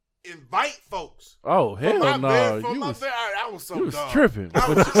to invite folks. Oh, hell no. I was so dumb. Tripping.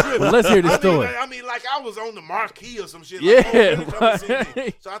 I was tripping. But let's hear the story. I mean, like I was on the marquee or some shit. Yeah.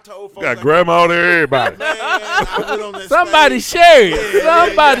 Like, so I told folks. Got grandma there, everybody. Man, I went on that Somebody stage. share it.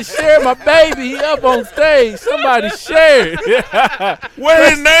 Somebody share my baby. He up on stage. Somebody share it.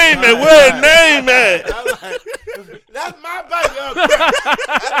 Where his name at? Where his name at? That's my baby.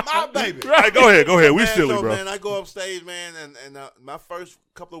 That's my baby. Right, go ahead. We Man, silly, so, bro. Man, I go up stage, man, and my first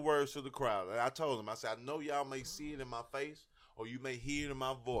couple of words to the crowd, I told them, I said, I know y'all may see it in my face or you may hear it in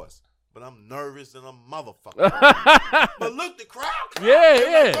my voice, but I'm nervous and I'm motherfucker. But look, the crowd.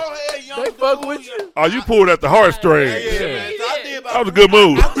 Yeah. Go ahead, young They fuck dude. with you. Oh, you pulled at the heartstrings. Yeah, man. So I did about That was a good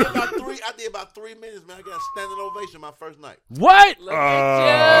move. I did about 3 minutes, man. I got a standing ovation my first night. What? Look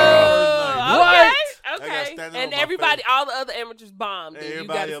at you. What? Okay. standing And on my everybody, face. all the other amateurs bombed. And you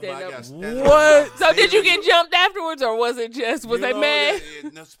got to stand up. What? So did you get jumped afterwards, or was it just they mad?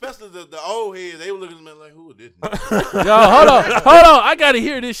 Especially the old heads, they were looking at me like, who is this? Yo, hold on. I gotta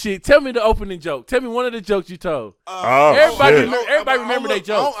hear this shit. Tell me the opening joke. Tell me one of the jokes you told. Everybody remember their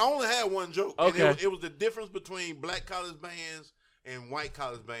jokes. I only had one joke. Okay. And it was the difference between black college bands and white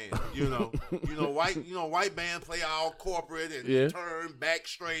college bands. White bands play all corporate and turn back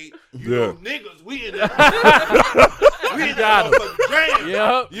straight. Niggas, we in there. You got him.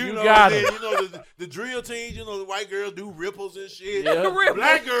 Yep. You got him. You know the drill teams. You know the white girls do ripples and shit. Yep.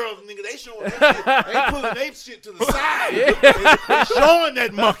 Black girls, nigga, they showing that shit. They pulling their shit to the side. They showing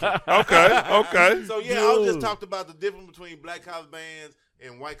that monkey. Okay. So yeah, I just talked about the difference between black college bands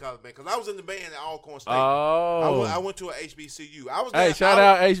and white college band, because I was in the band at Alcorn State. Oh. I went to a HBCU. Shout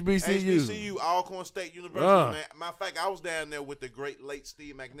out HBCU. HBCU, Alcorn State University, man. Matter of fact, I was down there with the great late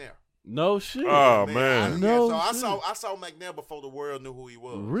Steve McNair. No shit. Oh, man. So I saw McNair before the world knew who he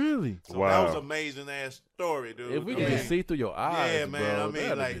was. Really? So that was an amazing ass story, dude. If we can just see through your eyes, yeah, man. bro, I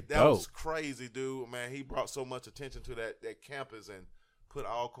mean, like that was crazy, dude. Man, he brought so much attention to that campus and put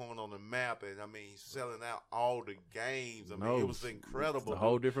Alcorn on the map, and I mean, he's selling out all the games. I mean, it was incredible. It's a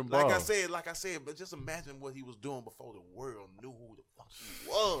whole different ball. Like I said, but just imagine what he was doing before the world knew who the fuck he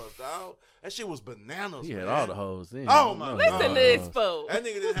was, dog. That shit was bananas. He had man. all the hoes in. Oh my God. Listen to this fool. That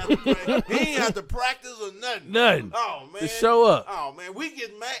nigga didn't have to practice. He ain't have to practice or nothing. Nothing. Oh man. To show up. Oh man, we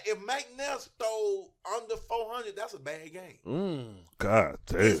get mad if McNair stole under 400. That's a bad game. God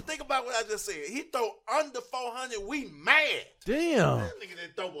damn. Just think about what I just said. He throw under 400. We mad. Damn. That nigga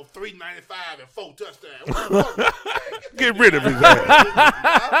didn't throw a 395 and 4 touchdowns. Get rid of his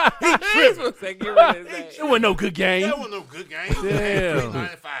ass. He tripping. It wasn't no good game. That wasn't no good game. Damn.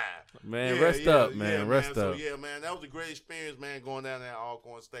 395. Man, rest up, man. Rest up. So, yeah, man, that was a great experience, man, going down there at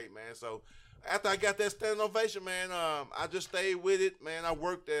Alcorn State, man. So, after I got that standing ovation, man, I just stayed with it, man. I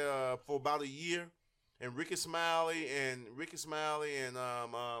worked there for about a year, and Ricky Smiley and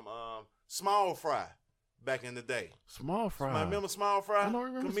Small Fry back in the day. Small Fry. Remember Small Fry? I don't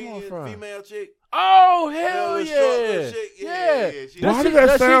remember Comedian, Small Fry. female chick. Oh, hell Little yeah. short little chick. Yeah. Why does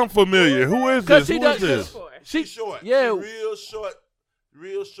that sound familiar? Who is this? Who is this? She's short. Yeah. Real short.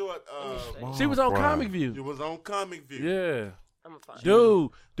 She was on Comic View. She was on Comic View. Yeah. I'm gonna find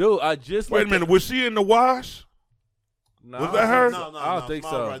Dude, I just Wait a minute. Was she in the wash? No, Was that her? No, I don't think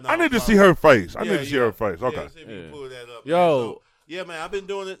so. I need to see her face. I need to see her face. Okay. Yeah, see if you can pull that up. Yo. Yeah, man, I've been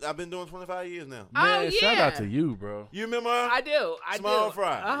doing it. I've been doing 25 years now. Man, Oh, shout yeah. out to you, bro. You remember her? I do. Small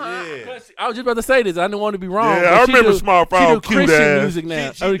Fry. Uh-huh. Yeah. I was just about to say this. I didn't want to be wrong. Yeah, but I remember Small Fry She on do cute Christian ass. music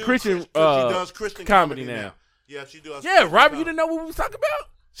now. She Christian does Christian comedy now. Yeah, she does. Yeah, Robert, you didn't know what we was talking about?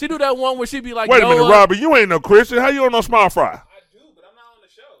 She do that one where she be like, Wait a minute, Robert. You ain't no Christian. How you don't know Small Fry?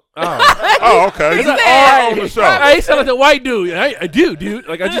 Oh, Oh, okay. He You said- are on the show. Hey, he sound like the white dude. Hey, I do, dude.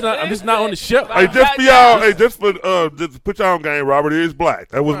 Like I'm just not on the show. Hey, just for y'all. Hey, just put y'all on game. Robert is black.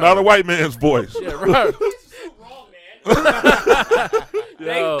 That was not a white man's voice. Yeah, right.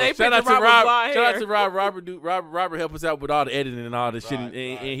 Yo, They shout out picked to Robert Rob. blonde Shout out hair. to Rob. Robert help us out with all the editing and all this shit, and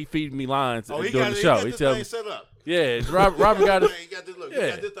he feeds me lines Oh, he during got the show. He He got tell this me, thing set up. yeah, Robert got it. He got this, look, Yeah.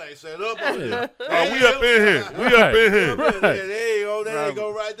 he got this thing set up over there. Oh, we up in here. We up in here. Yeah, there you go. There you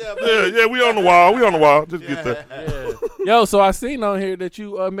go right there. Yeah, we on the wall. We on the wall. Just get that. Yeah. Yo, so I seen on here that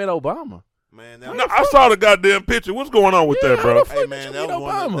you met Obama. Man, No, I saw the goddamn picture. What's going on with that, bro? hey, man, you that meet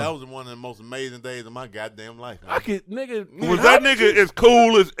was one of the most amazing days of my goddamn life. Man. I could, nigga. Was that nigga as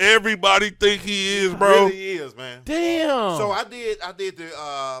cool as everybody think he is, bro? Really is, man. Damn. So I did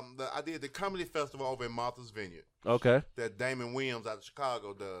the comedy festival over in Martha's Vineyard Okay. that Damon Williams out of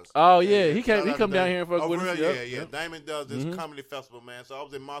Chicago does. Oh yeah, he shout came. He out come to down Damon. here and fuck Oh, with real? us. Yeah, Yep. yeah. Damon does this comedy festival, man. So I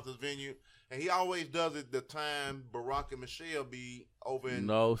was in Martha's Vineyard, and he always does it the time Barack and Michelle be over in.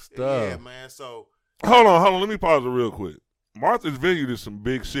 No stuff. Yeah, man. So. Hold on. Let me pause it real quick. Martha's Vineyard is some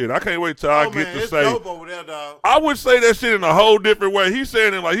big shit. I can't wait till I get to it's say. dope over there, dog. I would say that shit in a whole different way. He's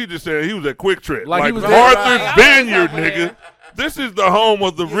saying it like he just said he was at Quick Trip. Like he was Martha's there. Vineyard, nigga. This is the home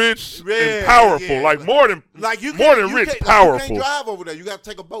of the rich and powerful. yeah. Like more than You rich, can't, powerful. You can't drive over there. You got to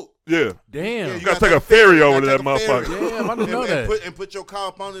take a boat. Yeah. Damn. Yeah, You gotta take a ferry over to that motherfucker. Damn, I didn't know and that. put your car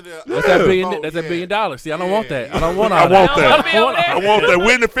up under there. That's that billion. boat, That's that $1 yeah. billion. See, I don't want that. Yeah. I don't want all I want that. that. I want that.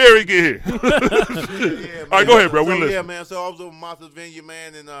 When the ferry get here. Yeah, All right, go ahead, bro. We So, listen. yeah, man. So I was over Martha's Vineyard,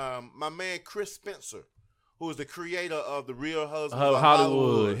 man, and my man Chris Spencer, who is the creator of the Real Husbands of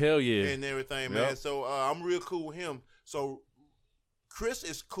Hollywood. Hell yeah. and everything, Yep. man. So I'm real cool with him. So Chris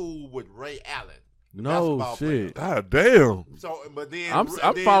is cool with Ray Allen. No basketball shit. God damn. So, but then I'm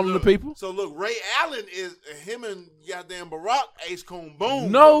then following look, the people. So look, Ray Allen is him and goddamn Barack Ace Coon Boom.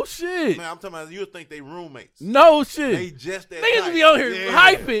 No shit. man, I'm talking about you'll think they roommates. No They shit. just that Niggas tight. be on here Yeah.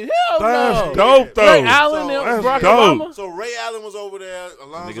 hyping. Hell That's no. dope, though. Ray Allen So- and That's Barack dope. Obama. So Ray Allen was over there. Nigga's a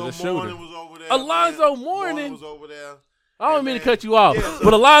Alonzo shooter. Mourning was over there. Alonzo man. Mourning? was over there. I don't mean to cut you off, Yeah, so-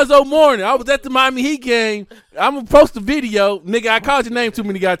 but Alonzo Mourning, I was at the Miami Heat game. I'm gonna post a video, nigga. I called your name too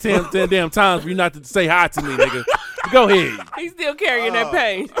many goddamn damn times for you not to say hi to me, nigga. Go ahead. He's still carrying that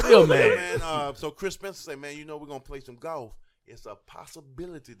pain. Still Yeah, mad. man. So Chris Spencer said, man, we're gonna play some golf. It's a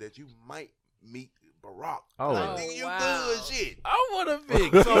possibility that you might meet Barack. Oh, like, nigga, you good shit. I want a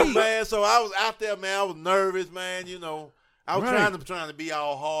big So, man, I was out there, man. I was nervous, man, you know. I was trying to be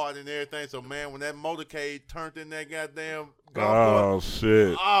all hard and everything. So, man, when that motorcade turned in that goddamn golf course,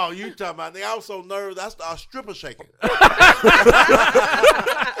 shit. Oh, you talking about, nigga, I was so nervous, I started stripper shaking.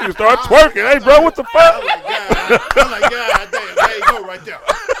 You start twerking. Hey, bro, what the fuck? I'm like, God damn, there you go right there.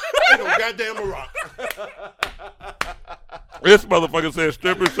 There you go, goddamn Barack. This motherfucker said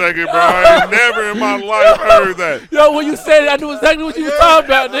stripper shaking, bro. I ain't never in my life heard that. Yo, when you said it, I knew exactly what you was talking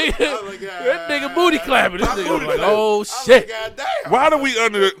about, nigga. That nigga booty clapping. This nigga was like, oh, shit. Like, why do we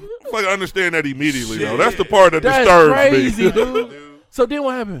understand that immediately, though? That's the part that disturbs crazy, me. Dude. So then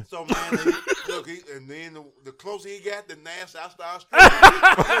what happened? So, man, look, and then the closer he got, the nastier I started stripping.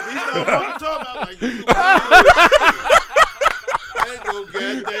 He started fucking talking about, like, you ain't no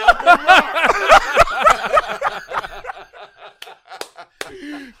goddamn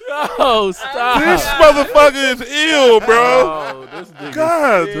Oh, stop. This motherfucker is ill, bro. Oh, this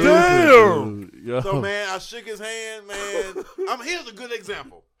God damn. Yo. So, man, I shook his hand, man. Here's a good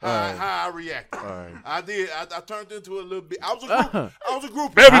example how I reacted. I did. I turned into a little bit. I was a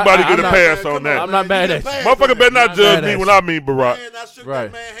group. Everybody get a pass on that. I'm not mad at you. Motherfucker better not judge me when I meet Barack. Man, I shook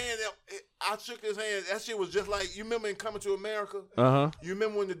that man's hand. I shook his hand. That shit was just like, you remember in Coming to America? You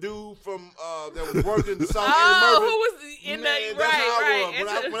remember when the dude from that was working the South Eddie Murphy? Who was in that?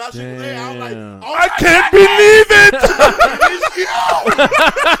 Right. When I shook his hand, I was like, oh, I can't believe it.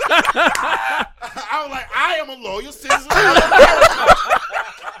 I was like, I am a loyal citizen of America.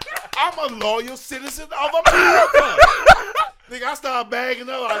 I'm a loyal citizen of America. Nigga, I started bagging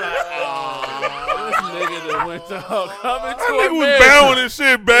up. I was like, this nigga that went to Coming to America. America. Was bowing and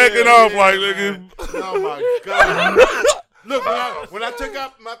shit, backing off like nigga. Oh my God. Look, when I took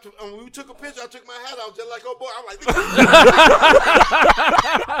out when we took a picture, I took my hat off just like, oh boy. I'm like,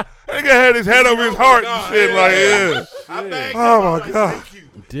 nigga had his head over his heart and shit, like, yeah. I bagged oh up. my God. Thank you.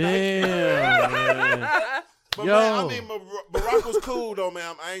 Damn, man. But man, I mean, Barack was cool though,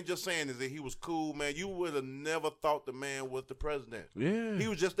 man. I ain't just saying that he was cool, man. You would have never thought the man was the president. Yeah. He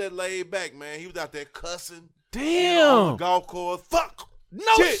was just that laid back, man. He was out there cussing. Damn. On the golf course. Fuck.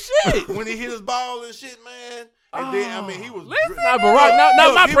 No shit. When he hit his ball and shit, man. And then, I mean, he was... Not Barack,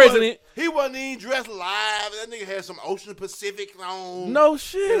 not my president. He wasn't even dressed live. That nigga had some Ocean Pacific on. No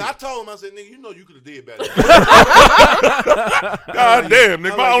shit. And I told him, I said, nigga, you know you could have did better. God damn,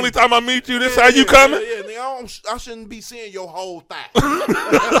 nigga. My only time I meet you, this how you coming? Yeah, nigga, I shouldn't be seeing your whole thigh.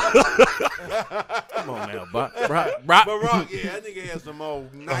 Come on now, Barack. Barack, yeah, that nigga had some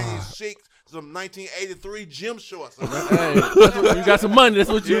old 96... some 1983 gym shorts. Hey, you got some money. That's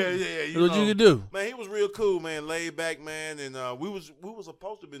what you. That's what you can do. Man, he was real cool, man. Laid back, man. And we was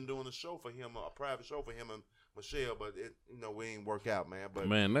supposed to have been doing a show for him, a private show for him and Michelle, but we ain't work out, man. But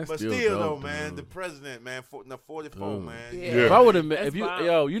man, that's still dope, though, man. The president, man, 44, man. Yeah. If I would have met,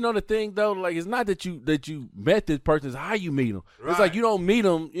 you know the thing though, like it's not that you met this person, it's how you meet him. Right. It's like you don't meet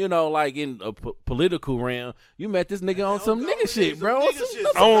him, like in a political realm. You met this nigga on some nigga shit, bro.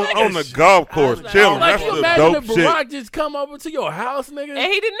 On the golf course, chilling. That's the dope shit. Barack just come over to your house, nigga,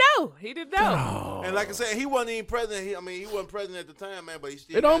 and he didn't know. Oh. And like I said, he wasn't even president. He wasn't president at the time, man. But he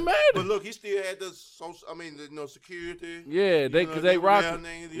still. It don't matter. But look, he still had the social. Security. Yeah, because they rock.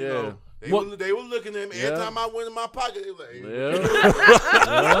 Yeah. They were looking at me every time I went in my pocket. They were like,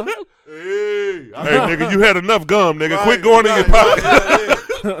 hey, nigga, you had enough gum, nigga. Right, quit going in your pocket.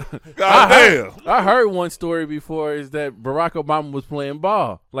 God damn. I heard one story before is that Barack Obama was playing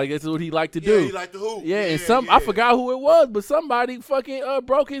ball. Like that's what he liked to do. Yeah, he liked to hoop. Yeah, and I forgot who it was, but somebody fucking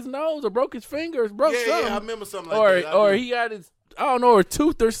broke his nose or broke his fingers, something. Yeah, I remember something like that. Or he had his, I don't know, a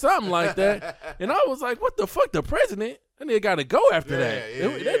tooth or something like that. And I was like, what the fuck, the president? That nigga got to go after that.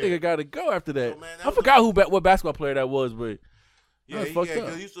 That nigga got to go after that. So, man, I forgot what basketball player that was, but yeah,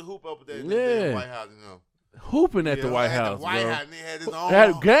 because he used to hoop up at that White House, Hooping at the White House, bro. White House, and he had his own.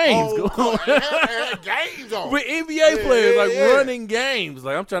 Had games going on. Had games on. With NBA players, running games.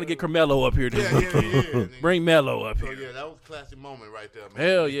 Like, I'm trying to get Carmelo up here. Bring Melo up here. Yeah, that was a classic moment right there, man.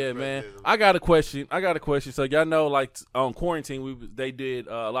 Hell yeah, man. I got a question. So, y'all know, like, on quarantine, they did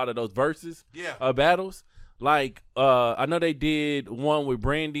a lot of those verses battles. Like, I know they did one with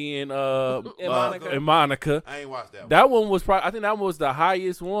Brandy and Monica. I ain't watched that one. That one was probably, I think that one was the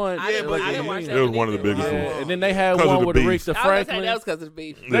highest one. I didn't watch that. It was one of the biggest ones. And then they had one with Aretha Franklin. That was because of the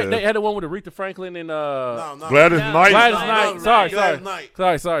beef. They had the one with Aretha Franklin and Gladys Knight. Sorry.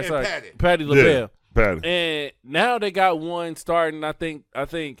 Patti LaBelle. Patti. And now they got one starting, I think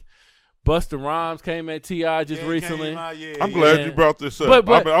Busta Rhymes came at T.I. just recently. I'm glad you brought this up.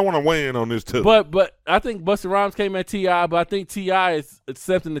 But I want to weigh in on this too. But I think Busta Rhymes came at T.I., but I think T.I. is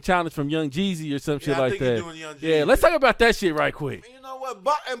accepting the challenge from Young Jeezy or some shit like that. Yeah, let's talk about that shit right quick. You know what?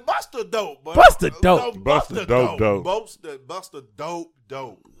 And Busta dope. Busta dope. Busta dope. Busta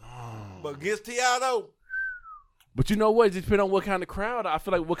dope. But against T.I. though. But you know what? It depends on what kind of crowd. I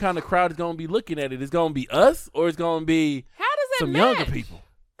feel like what kind of crowd is going to be looking at it. It's going to be us or it's going to be some younger people.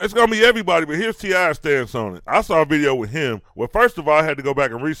 It's going to be everybody, but here's T.I.'s stance on it. I saw a video with him. Well, first of all, I had to go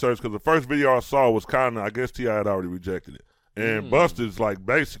back and research because the first video I saw was kind of, I guess T.I. had already rejected it. And Busta's like,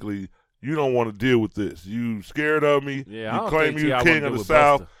 basically, you don't want to deal with this. You scared of me. Yeah, you claim you're king of the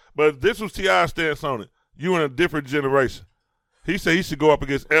South. But this was T.I.'s stance on it. You in a different generation. He said he should go up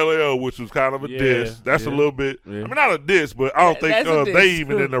against LL, which was kind of a diss. That's a little bit. Yeah. I mean, not a diss, but I don't think they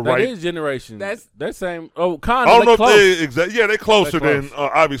even in the right. That is generation. That same. Oh, kind of. I don't know if they exactly. Yeah, they're closer than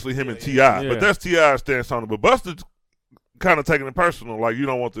obviously him and T.I. But that's T.I.'s stance on it. But Busta's kind of taking it personal, like you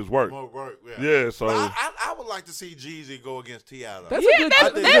don't want this work. More work, yeah. So I would like to see Jeezy go against T.I. That's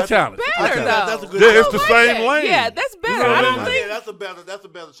a good challenge. Better, that's a good. Yeah, it's the same lane. Yeah, that's better. I don't think that's a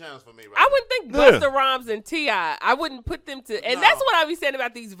better challenge for me. Right I wouldn't think Busta Rhymes and T.I. I wouldn't put them to, and that's what I be saying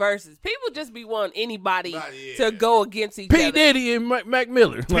about these verses. People just be wanting anybody to go against each other. P Diddy and Mac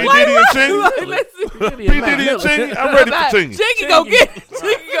Miller. P Diddy and Chingy. P Diddy and Chingy. I'm ready for Chingy. Chingy go get it.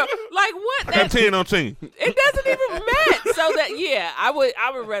 Chingy go. Like what? I got 10 on Chingy. It doesn't even match. So that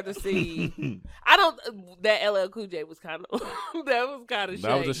I would rather see. I don't. That LL Cool J was kind of that was kind of shady.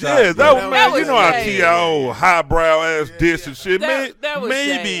 That was a shot. Yeah, that was man. You know how T.I. highbrow ass diss and shit. That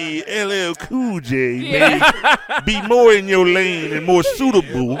maybe LL Cool J may be more in your lane and more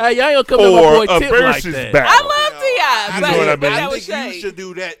suitable. Hey, y'all ain't gonna come for my boy a Tip versus like that. battle. I love T.I. You know what I mean? I think you should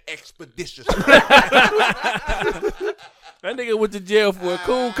do that expeditiously. That nigga went to jail for a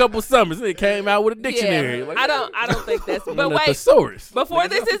cool couple summers and it came out with a dictionary. Yeah, like, I don't think that's. But wait, thesaurus. Before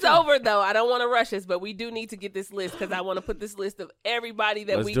this is over, though, I don't want to rush us, but we do need to get this list because I want to put this list of everybody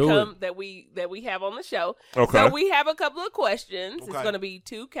that that we have on the show. Okay. So we have a couple of questions. Okay. It's going to be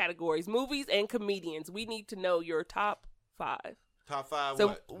 2 categories: movies and comedians. We need to know your top 5. Top 5.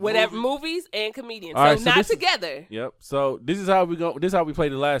 So whatever movies and comedians. All right, so not together. Yep. So this is how we go. This is how we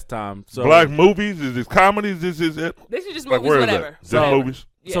played it last time. So black movies, is this comedies? This is it. This is just movies, whatever. Just movies.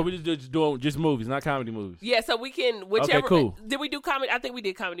 Yeah. So we just doing just movies, not comedy movies. Yeah. So we can whichever. Okay, cool. Did we do comedy? I think we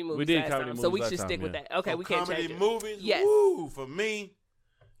did comedy movies. We did comedy movies. So we should stick with that. Okay, we can't change it. Comedy movies. Yes. Woo, for me.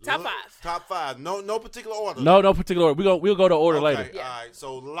 Top 5. Top 5. No particular order. No particular order. We'll go to order later. Yeah. All right.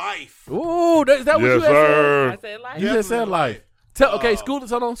 So Life. Ooh, is that what you said? I said Life. You just said Life. School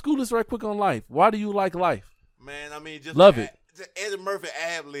us right quick on Life. Why do you like Life? Man, I mean, just love it. Eddie Murphy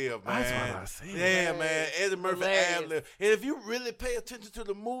ad-lib, man. That's what I said. Yeah, man. Eddie Murphy ad-lib. And if you really pay attention to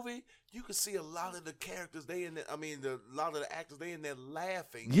the movie, you can see a lot of the characters a lot of the actors in there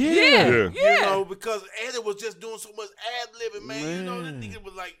laughing. Yeah. You know, because Eddie was just doing so much ad-libbing, man. You know, that nigga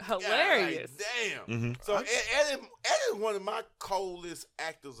was like hilarious. Damn. Mm-hmm. So Eddie is one of my coldest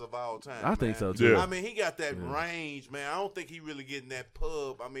actors of all time. I think so too. I mean, he got that range, man. I don't think he really getting that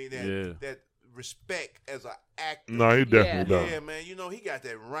pub. I mean, that respect as an actor. No, he definitely does. Yeah, man. You know, he got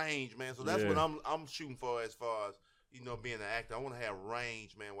that range, man. So that's what I'm shooting for as far as, you know, being an actor. I want to have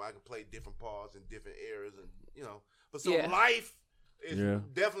range, man, where I can play different parts in different eras and, you know. But so Life is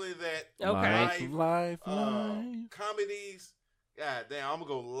definitely that. Okay. Life. Comedies. God damn, I'm going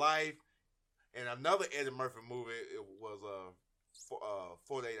to go Life. And another Eddie Murphy movie, it was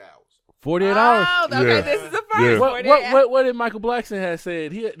 48 Hours. 48 hours? Oh, okay, this is the first. Yeah. What did Michael Blackson have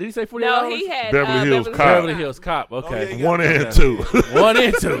said? Did he say 48 hours? No, he had Beverly Hills Cop. Beverly Hills Cop, okay. 1 and 2. 1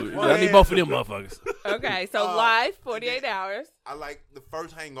 and 2. I need both of them motherfuckers. Okay, so Life, 48 hours. I like the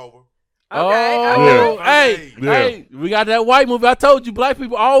first Hangover. Okay. Hey, we got that white movie. I told you, black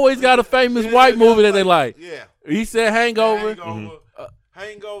people always got a famous white movie that they like. Yeah. He said Hangover.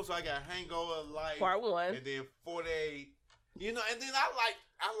 Hangover, so I got Hangover, Life. Part 1. And then 48. You know, and then I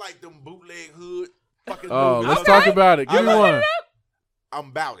like them bootleg hood fucking movies. Let's talk about it. Give me one. I'm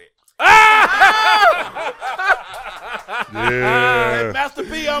About It. Yeah. Master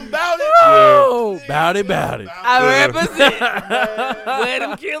P, I'm About It. Oh, About It. I represent. Where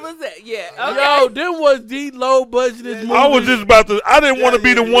them killers at? Yeah. Okay. Yo, them was the low budgeted movies. I was just about to. I didn't want to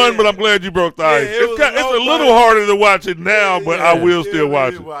be the one, but I'm glad you broke the ice. It's a little harder to watch it now, but I will still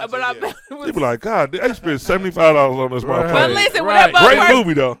watch it. But I bet you be like, God, they spent $75 on this motherfucker. But listen, when that book great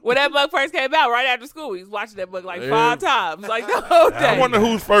movie though. When that book first came out, right after school, we was watching that book like 5 times, like the whole day. I wonder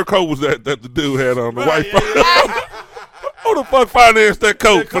whose fur coat was that the dude had on, the white fur. Who the fuck financed that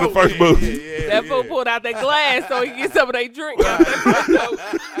coat for the first movie? That fool pulled out that glass so he can get some of that drink out that coat.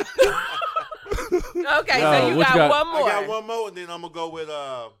 Okay, so you got one more. I got one more, and then I'm gonna go with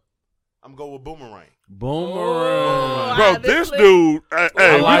Boomerang. Boomerang. Bro, this dude.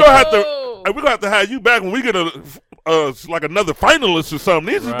 Hey, we're gonna have to have you back when we get like another finalist or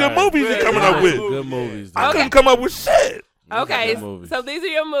something. These are good movies you're coming up with. Good movies. I couldn't come up with shit. Okay, so these are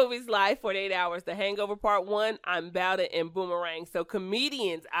your movies: Live, 48 Hours, The Hangover Part 1, I'm About It, and Boomerang. So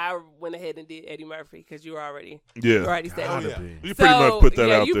comedians, I went ahead and did Eddie Murphy because you already said it. You pretty much put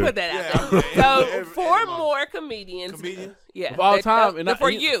that out there. You put that out there. So 4 more comedians. Yeah, of all time, and for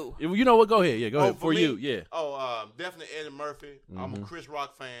you. You know what? Go ahead. Yeah, go ahead. For you, yeah. Definitely Eddie Murphy. I'm a Chris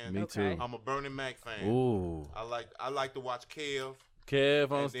Rock fan. Me too. I'm a Bernie Mac fan. Ooh. I like to watch Kev.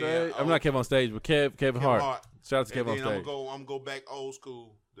 Kev on stage. I'm not Kev on stage, but Kevin Hart. Shout out to Kev on stage. I'm gonna go back old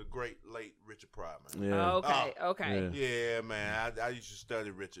school. The great late Richard Pryor, man. Yeah. Okay. Yeah, man. I used to study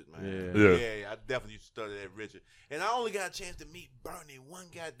Richard, man. Yeah. I definitely used to study that Richard. And I only got a chance to meet Bernie one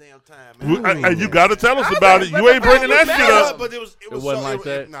goddamn time, man. And you got to tell us about it. You ain't bringing that shit up. But it wasn't like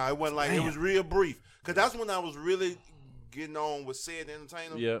that. No, it wasn't like it was real brief. Because that's when I was really getting on with Said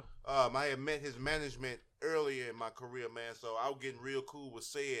Entertainer. Yeah. I had met his management earlier in my career, man. So I was getting real cool with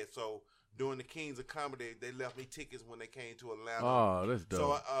Said. So during the Kings of Comedy, they left me tickets when they came to Atlanta. Oh, that's dope.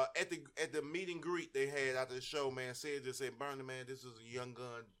 So at the meet and greet they had after the show, man, Said just said, "Bernie, man, this is a young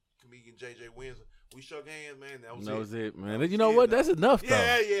gun comedian, JJ Winston." We shook hands, man. That was it, man. You know what? That's enough, though.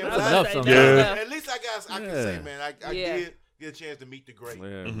 Yeah. That's enough sometimes. Yeah. At least I can say, man, I did get a chance to meet the great.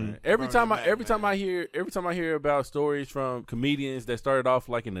 Yeah, man. Every time I hear about stories from comedians that started off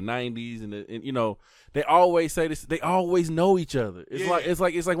like in the 90s and you know, they always say this. They always know each other. It's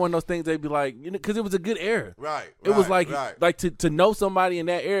like one of those things. They'd be like, you know, because it was a good era. Right. It was like to know somebody in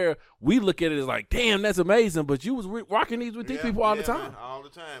that era. We look at it as like, damn, that's amazing. But you was rocking these with these people all the time. Man, all the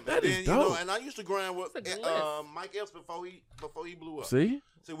time. That is dope. You know, and I used to grind with Mike Epps before he blew up. See,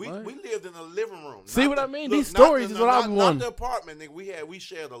 we lived in a living room. See what I mean? These stories is what I want. Not the apartment, nigga. We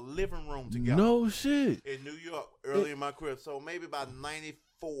shared a living room together. No shit. In New York, early in my career. So maybe about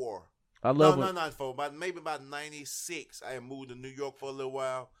 94. I love not 94, but maybe about 96. I had moved to New York for a little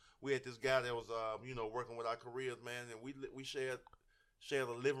while. We had this guy that was, working with our careers, man, and we shared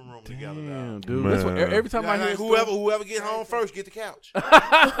a living room together. Damn, dude. That's what, every time I hear whoever get home first, get the couch. You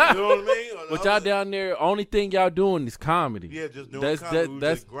know what I mean? But y'all down there, only thing y'all doing is comedy. Yeah, just doing comedy.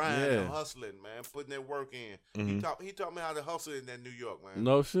 That's just grinding, yeah. hustling, man, putting that work in. Mm-hmm. He taught me how to hustle in that New York, man.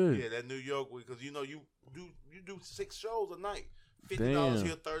 No shit. Yeah, that New York, because you do 6 shows a night. $50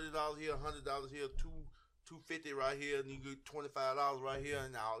 here, $30 here, $100 here, $250 right here, and you get $25 right here,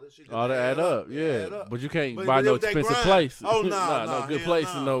 and all this shit. All that add up, yeah. Add up. But you can't buy no expensive place. Oh no, no good place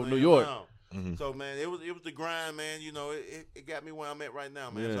in New York. No. Mm-hmm. So man, it was the grind, man. You know, it got me where I'm at right now,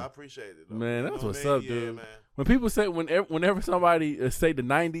 man. Yeah. So I appreciate it. Though. Man, that's what's up, dude. Yeah, man. When people say whenever somebody say the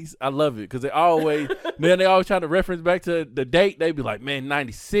 90s, I love it because they always try to reference back to the date. They be like, man,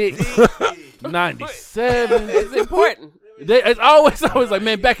 96, 97. It's important. It's always like,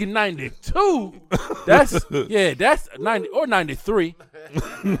 man, back in 92, that's 90 or 93.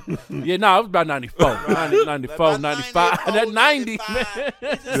 Yeah, no, it was about 94, 94, 95. That 90, man.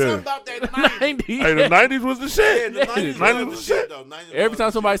 It's just something about that 90. Hey, the 90s was the shit. Yeah, the 90s was the shit, though. Every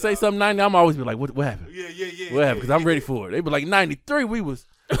time somebody say something 90, I'm always be like, what happened? Yeah. What happened? Because I'm ready for it. They be like, 93, we was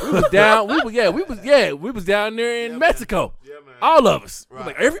down. We was down there in Mexico. Yeah, man. All of us. Right.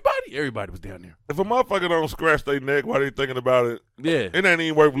 Like everybody was down there. If a motherfucker don't scratch their neck while they thinking about it, Yeah. it ain't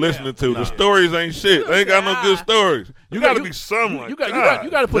even worth listening to. The stories ain't shit. They ain't got no good stories. You got to be something like you got to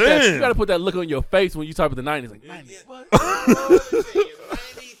put that. You got to put that look on your face when you talk about the 90s. Like 90. What? 93.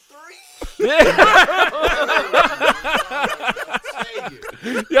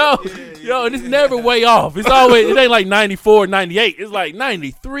 Yo, and it's never way off. It's always, it ain't like 94, 98. It's like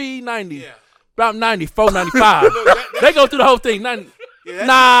 93, 90, about 94, 95. They go through the whole thing. 96,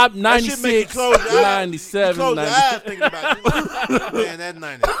 97, close your eyes thinking about it. Man, that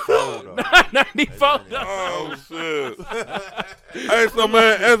 94 though. 94. Oh, shit. Hey, so,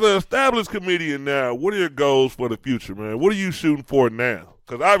 man, as an established comedian now, what are your goals for the future, man? What are you shooting for now?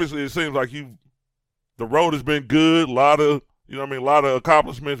 Because obviously it seems like the road has been good, a lot of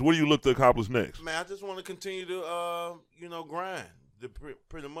accomplishments. What do you look to accomplish next? Man, I just want to continue to, grind.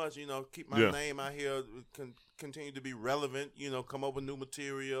 Pretty much, keep my name out here, continue to be relevant, come up with new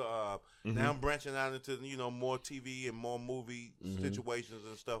material. Now I'm branching out into, more TV and more movie situations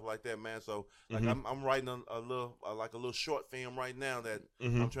and stuff like that, man. So, like, I'm writing a little short film right now that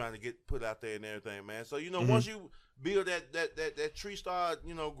I'm trying to get put out there and everything, man. So, once you Bill, that tree start,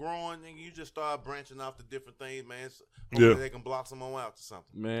 growing, and you just start branching off to different things, man. So hopefully they can blossom on out to something.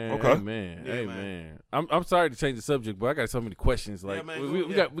 Man, okay. Man. I'm sorry to change the subject, but I got so many questions. Like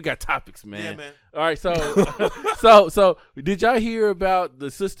we got topics, man. Yeah, man. All right, so did y'all hear about the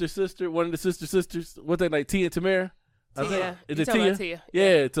sister, one of the sisters? What they like, Tia and Tamara? Tia. Is it Tia? Tia?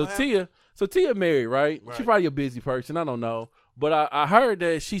 Yeah. So Tia married, right? She's probably a busy person. I don't know, but I heard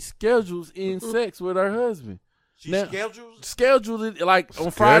that she schedules in sex with her husband. Scheduled it like on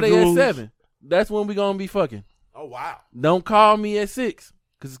Friday at 7. That's when we gonna be fucking. Oh wow! Don't call me at 6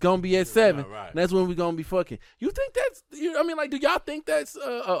 because it's gonna be at 7. Right. That's when we gonna be fucking. You think that's? I mean, like, do y'all think that's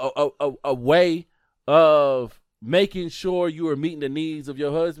a way of making sure you are meeting the needs of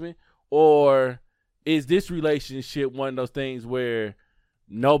your husband, or is this relationship one of those things where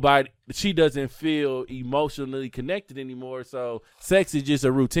she doesn't feel emotionally connected anymore, so sex is just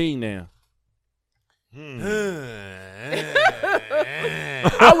a routine now? I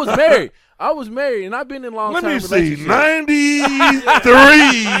was married, and I've been in long-term relationships. Let me see,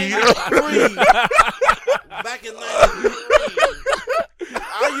 93. Back in 93,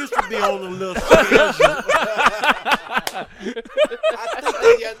 I used to be on a little schedule. I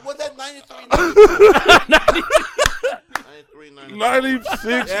think was that 93?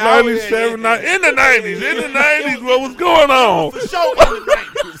 96, 97, in the 90s. In the 90s, what was going on? For sure, in the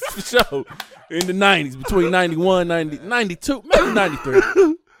 90s. For sure. In the 90s, between 91, 92, maybe 93.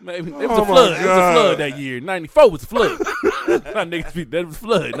 Maybe it was a flood. It was a flood that year. 94 was a flood. That was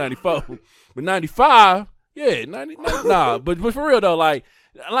flood. 94, but 95, yeah, 90. Nah, but for real though, like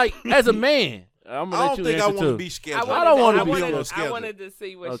as a man, I'm gonna let you answer too. I don't think I want to be scheduled. I don't want to be on no schedule. I wanted to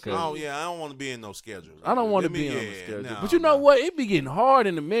see what. Okay. Oh yeah, I don't want to be in no schedule. I don't want to be on no schedule. But you know what? It be getting hard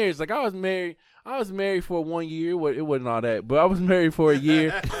in the marriage. Like I was married for 1 year. It wasn't all that, but I was married for a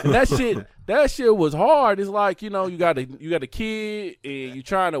year, and that shit was hard. It's like, you got a kid and you're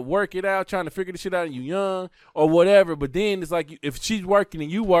trying to work it out, trying to figure the shit out, and you young or whatever. But then it's like if she's working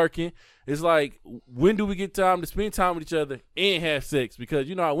and you working, it's like, when do we get time to spend time with each other and have sex? Because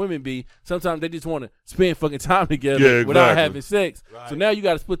you know how women be. Sometimes they just want to spend fucking time together without having sex. Right. So now you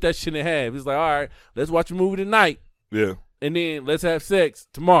got to split that shit in half. It's like, all right, let's watch a movie tonight. Yeah. And then let's have sex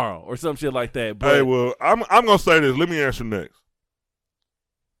tomorrow or some shit like that. But, hey, well, I'm gonna say this. Let me answer next.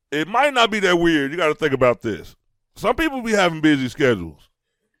 It might not be that weird. You got to think about this. Some people be having busy schedules,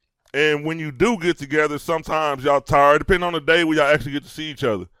 and when you do get together, sometimes y'all tired. Depending on the day where y'all actually get to see each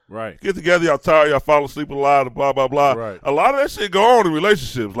other. Right. Get together, y'all tired, y'all fall asleep a lot, blah blah blah. Right. A lot of that shit go on in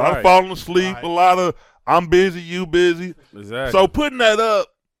relationships. A lot of falling asleep. Right. A lot of I'm busy, you busy. Exactly. So putting that up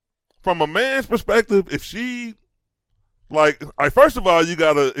from a man's perspective, if she. Like, first of all, you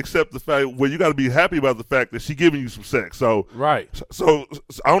got to accept the fact, you got to be happy about the fact that she giving you some sex. So, right. So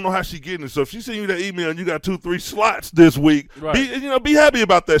I don't know how she getting it. So if she send you that email and you got 2-3 slots this week, be happy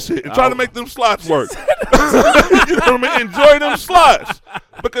about that shit and try to make them slots work. You know what I mean? Enjoy them slots.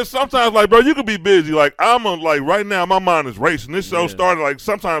 Because sometimes, like, bro, you could be busy. Like, right now, my mind is racing. This show started, like,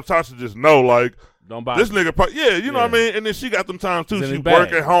 sometimes Tasha just know, like, don't buy this nigga, you know what I mean? And then she got them times, too. She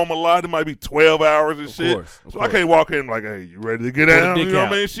work at home a lot. It might be 12 hours and shit. Of course. I can't walk in like, hey, you ready to get out? You know what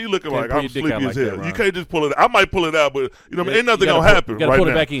I mean? She looking like, I'm sleepy as hell. You can't just pull it out. I might pull it out, but, you know what I mean? Ain't nothing going to happen right now. You got to pull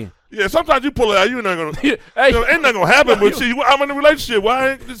it back in. Yeah, sometimes you pull it out, you're not going to. Ain't nothing going to happen, but I'm in a relationship.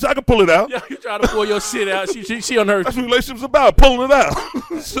 Why ain't I can pull it out? Yeah, you try to pull your shit out. She on her. That's what relationship's about, pulling it out.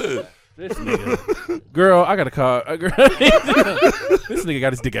 Shit. This nigga. Girl, I got a car. This nigga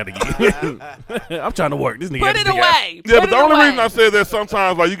got his dick out again. I'm trying to work. This nigga Put it away. Yeah, but the only reason I said that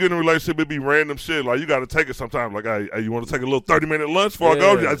sometimes, like, you get in a relationship, it be random shit. Like, you got to take it sometimes. Like, hey, you want to take a little 30-minute lunch before I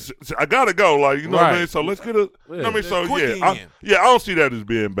go? I got to go. Like, you know what I mean? So let's get it. You know what I mean? So, I don't see that as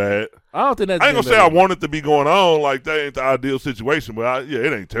being bad. I don't think that's. I ain't gonna say I want it to be going on. Like, that ain't the ideal situation, but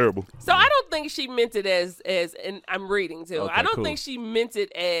it ain't terrible. So I don't think she meant it as, and I'm reading too. Okay, I don't think she meant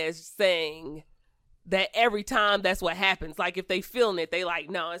it as saying that every time that's what happens. Like, if they feeling it, they like,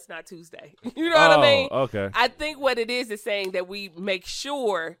 no, it's not Tuesday. You know what I mean? Okay. I think what it is saying that we make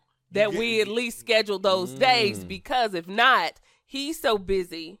sure that we at least schedule those days, because if not, he's so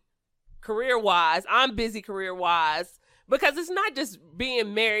busy career-wise, I'm busy career-wise. Because it's not just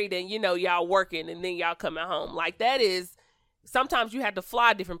being married and, y'all working and then y'all coming home. Like, that is, sometimes you have to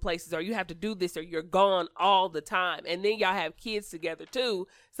fly different places, or you have to do this, or you're gone all the time. And then y'all have kids together too.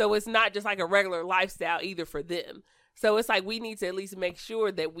 So it's not just like a regular lifestyle either for them. So it's like, we need to at least make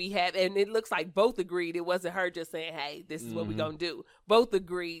sure that we have, and it looks like both agreed. It wasn't her just saying, hey, this is what we're going to do. Both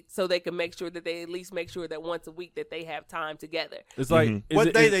agreed, so they can make sure that they at least make sure that once a week that they have time together. It's like,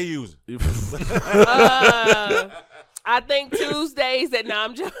 what day they using? I think Tuesdays at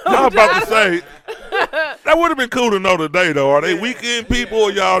I'm just. I was about to say that would have been cool to know today though. Are they weekend people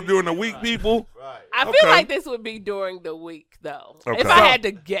or y'all during the week people? I feel like this would be during the week though. Okay. If I had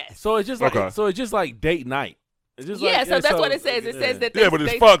to guess. So it's just like date night. It's just so that's what it says. It says that but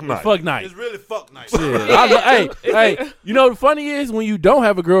it's fuck night. Fuck night. It's really fuck night. Yeah. Hey, you know the funny is when you don't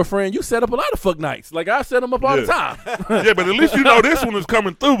have a girlfriend, you set up a lot of fuck nights. Like I set them up all the time. Yeah, but at least you know this one is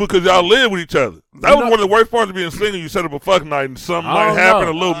coming through because y'all live with each other. That was one of the worst parts of being single. You set up a fuck night and something might happen,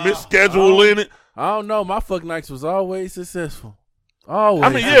 a little misschedule in it. I don't know. My fuck nights was always successful. Always. I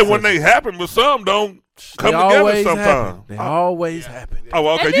mean, when they happen, but some don't come together sometimes. They always happen. Oh,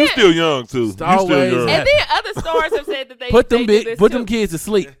 okay. You still young too. You still young. And then other stars have said that they put them kids to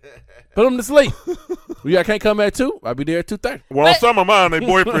sleep. Put them to sleep. I can't come at 2. I'll be there at 2:30. Well, some of mine, their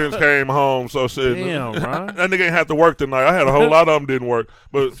boyfriends came home, so shit. Damn, right? That nigga ain't have to work tonight. I had a whole lot of them didn't work.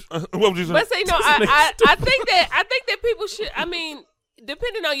 But what was you saying? But say I think that people should. I mean,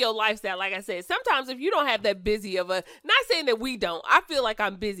 depending on your lifestyle, like I said, sometimes if you don't have that busy of a, not saying that we don't. I feel like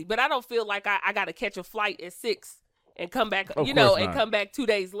I'm busy, but I don't feel like I got to catch a flight at 6. And come back, and come back 2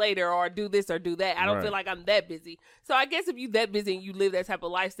 days later, or do this or do that. I don't feel like I'm that busy. So I guess if you that busy and you live that type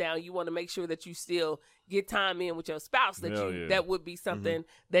of lifestyle, you want to make sure that you still get time in with your spouse. That would be something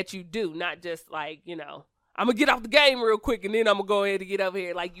that you do, not just like I'm gonna get off the game real quick and then I'm gonna go ahead and get over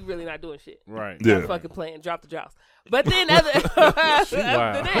here. Like you really not doing shit. Right? Not fucking playing. Drop the jaws. But then other than that, other than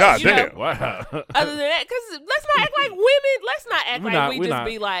that, because let's not act like women. Let's not act like we just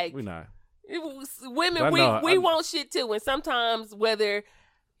be like we not. Women, we want shit too, and sometimes whether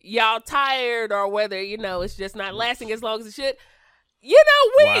y'all tired or whether it's just not lasting as long as it should, we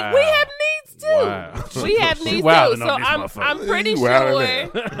have needs too. Wow. We have needs too. So I'm pretty sure.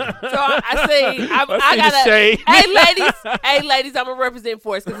 So I say I gotta. Hey ladies, I'm gonna represent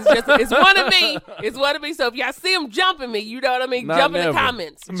for us because it's one of me. It's one of me. So if y'all see them jumping me, you know what I mean. Jump in the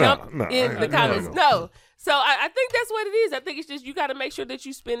comments. Jump in the comments. No. So I think that's what it is. I think it's just you got to make sure that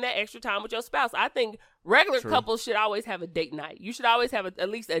you spend that extra time with your spouse. I think regular couples should always have a date night. You should always have at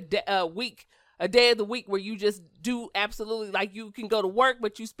least a day of the week where you just do absolutely like you can go to work,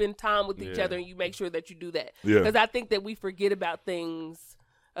 but you spend time with each other and you make sure that you do that. Because I think that we forget about things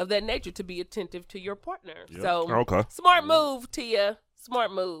of that nature to be attentive to your partner. Yep. So smart move, Tia.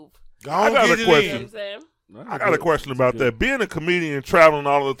 Smart move. I got a question. I got a question about that. Being a comedian, traveling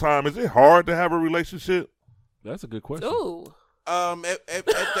all the time, is it hard to have a relationship? That's a good question. Ooh.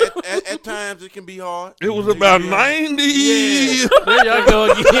 At times it can be hard. It was about 90. Yeah. There y'all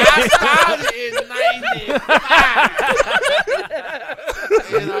go again. I started in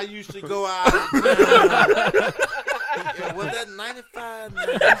 95. And I used to go out. Was that 95?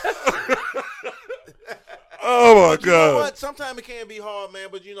 Oh my God! You know what? Sometimes it can be hard, man.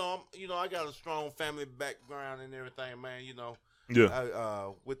 But I got a strong family background and everything, man.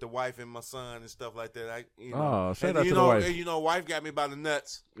 With the wife and my son and stuff like that. Shout out to the wife. Wife got me by the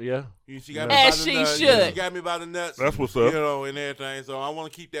nuts. Yeah, she got me by the nuts. Should. She got me by the nuts. That's what's up. And everything. So I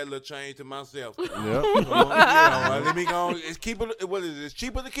want to keep that little change to myself. Yeah. Let me go. It's cheaper. What is it? It's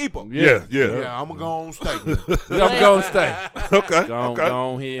cheaper to keep them. Yeah. I'm gonna go on stay. I'm gonna stay. Okay.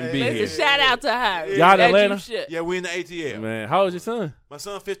 Go ahead and be here. Shout out to her. Y'all in Atlanta? Yeah, we in the ATL. Man, how old is your son? My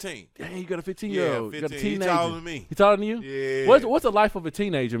son 15. Dang, you got a 15-year-old. Yeah, 15. You got a teenager. He's taller than me. He taller than you? Yeah. What's the life of a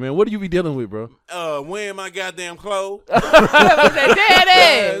teenager, man? What do you be dealing with, bro? Wearing my goddamn clothes.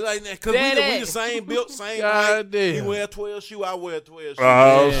 Daddy. Because we the same built, same height. He wear 12 shoes, I wear 12 shoes.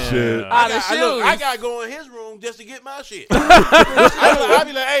 Oh, shit. I got to go in his room just to get my shit. I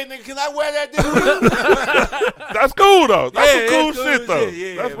be like, hey, nigga, can I wear that dude? That's cool, though. That's some cool shit, though.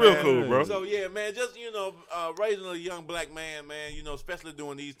 That's real cool, bro. So, yeah, man, just, raising a young black man, especially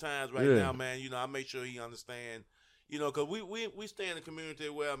during these times now, man, I make sure he understand, because we stay in a community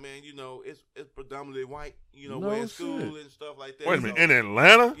where, man, it's predominantly white, we're in school and stuff like that. Wait a minute, in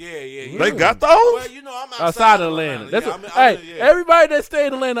Atlanta? Yeah. They got those? Well, I'm outside of Atlanta. That's everybody that stay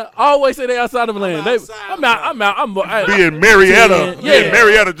in Atlanta always say they outside of Atlanta. I'm being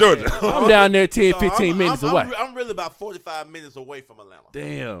Marietta, Georgia. I'm down there 10, 15 minutes away. I'm really about 45 minutes away from Atlanta.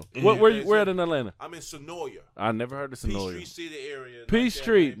 Damn. Where at in Atlanta? I'm in Sonoya. I never heard of Sonoya. Peachtree City area.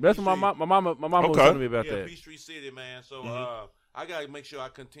 Peachtree. That's what my mama was telling me about that. Peachtree City, man. So I gotta make sure I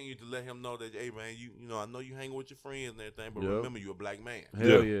continue to let him know that, hey, man, I know you hanging with your friends and everything, but remember, you're a black man.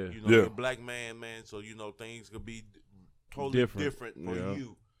 Hell yeah. You're a black man, so things could be totally different for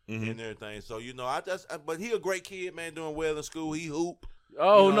you and everything. So but he a great kid, man, doing well in school. He hoop.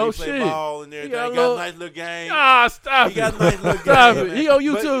 Oh, no he shit. Play ball and everything. He got a nice little game. Stop he got a nice little stop game. He on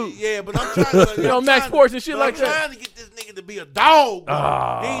YouTube. But I'm trying to. He on Max Sports and shit like that. I'm trying to get this nigga to be a dog.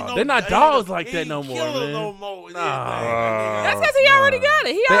 They're not dogs like that no more, man. No more. That's because he already got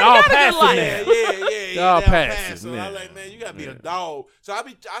it. He They already all got a good life. They all passing. So I like, man, you gotta be a dog. So I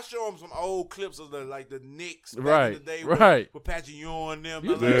show him some old clips of the Knicks back Right, in the day right. with Patrick Ewing and them.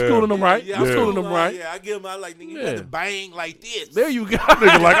 You schooling them right. Yeah, You schooling them right. Yeah, I give him. I like, nigga, you got to bang like this. There you go.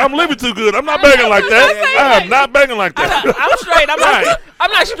 Nigga, like, I'm living too good. I'm not banging like that. I am not banging like that. I'm straight.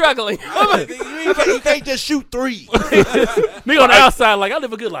 I'm not struggling. You can't just shoot three. Nigga on the outside, like, I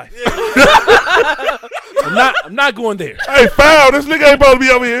live a good life. I'm not going there. Hey, foul, this nigga ain't supposed to be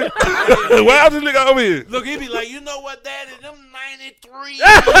over here. Why is this nigga over here? Look, he be like, you know what, Daddy? Them 93,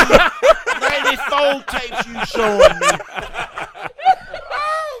 94 tapes you showing me.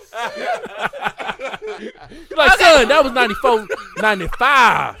 Like, son, that was 94,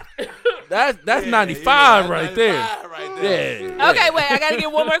 95. That's 95 right there. Yeah. Okay, wait. I got to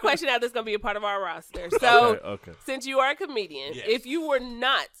get one more question out that's going to be a part of our roster. So, okay. Since you are a comedian, if you were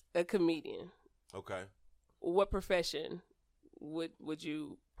not a comedian, okay, what profession would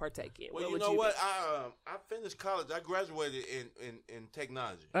you partake in? Well, you know what? I finished college. I graduated in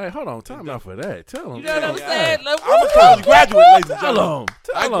technology. Hey, hold on. Time out for that. Tell him. You know what I'm saying? I'm a college graduate, ladies and gentlemen.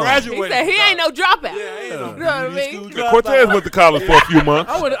 Tell him. I graduated. He said he ain't no dropout. Yeah, you know what I mean? Cortez went to college for a few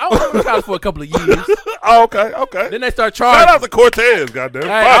months. I went to college for a couple of years. Oh, okay. Then they start charging. Shout out to Cortez, goddamn.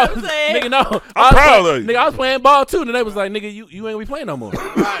 Nigga, no. I'm proud of you. Nigga, I was playing ball too. Then they was like, nigga, you ain't gonna be playing no more.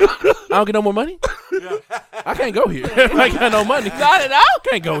 I don't get no more money. I can't go here. I ain't got no money. Not at all.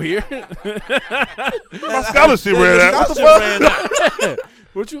 Can't go here. My scholarship ran out. What the fuck?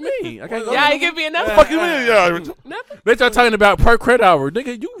 What you mean? I can't go. Y'all ain't give me enough. What the fuck you mean? Y'all? Nothing. They start talking about per credit hour.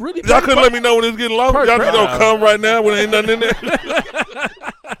 Nigga, you really? Y'all couldn't let me know when it's getting low. Y'all just don't come right now when ain't nothing in there.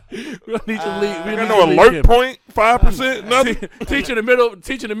 We don't need you to leave. We got no alert point, 5%, nothing. Teacher in the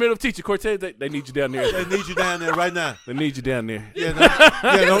middle of teacher. Cortez, they need you down there. They need you down there right now. They need you down there. Yeah, Just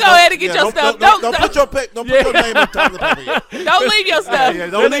go ahead and get your stuff. Don't put your name on top of the paper yet. Don't leave your stuff. Yeah,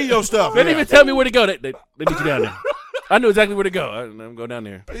 don't leave your stuff. They didn't even tell me where to go. They need you down there. I knew exactly where to go. Let me go down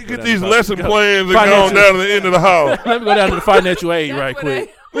there. You get these lesson plans and go on down to the end of the hall. Let me go down to the financial aid right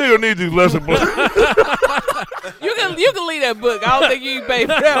quick. We don't need these lesson plans. You can leave that book. I don't think you pay for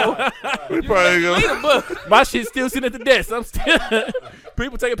that one. We probably ain't Leave gonna. the book. My shit's still sitting at the desk. I'm still.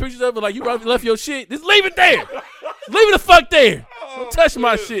 People taking pictures of it like you probably left your shit. Just leave it there. Leave it the fuck there. Don't touch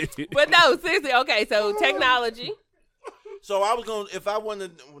my shit. But no, seriously. Okay, so technology. So I was gonna, if I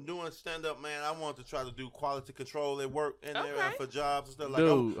wasn't doing stand up, man, I wanted to try to do quality control at work and there for jobs and stuff. Like,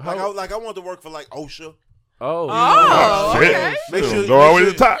 Dude, I wanted to work for like OSHA. Oh, okay. Make sure Go all the way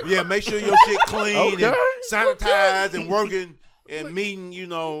to the top. Yeah, make sure your shit clean and sanitized and working and meeting,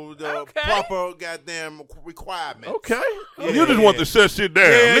 the proper goddamn requirements. Okay. You just want to shut shit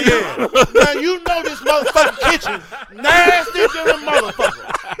down. Yeah. Now you know this motherfucking kitchen nasty than a motherfucker.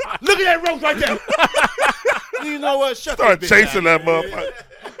 Look at that roast right there. You know what? Shut Start chasing that motherfucker.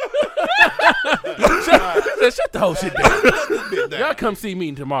 Shut the whole shit down. Y'all come see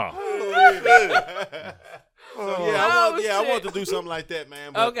me tomorrow. I want to do something like that,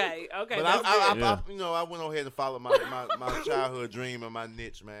 man. But, Okay. But I went on ahead and followed my childhood dream and my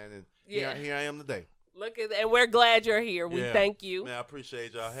niche, man, and here I am today. Look at that. And we're glad you're here. We thank you. Man, I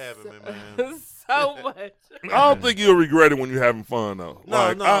appreciate y'all having me, man. So much. I don't think you'll regret it when you're having fun, though.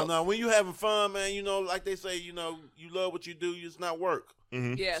 No. When you having fun, man, like they say, you love what you do, it's not work.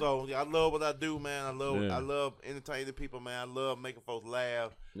 Mm-hmm. Yeah. So I love what I do, man. I love entertaining people, man. I love making folks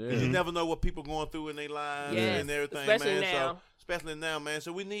laugh. You never know what people going through in their lives and everything, especially man. now. Especially now, man.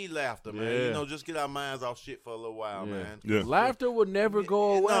 So we need laughter, man. Just get our minds off shit for a little while, man. Yeah. Laughter will never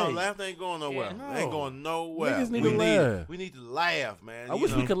go away. No, laughter ain't going nowhere. Yeah. It ain't going nowhere. Niggas need to laugh. We need to laugh, man. I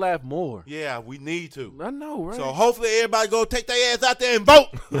wish we could laugh more. Yeah, we need to. I know, right? So hopefully everybody go take their ass out there and vote.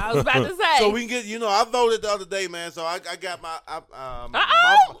 I was about to say. So we can get, I voted the other day, man. So I got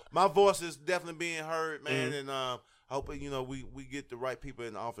my voice is definitely being heard, man. And hopefully, we get the right people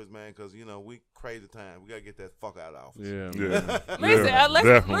in the office, man, because, we crazy time. We got to get that fuck out of the office. Yeah. Listen,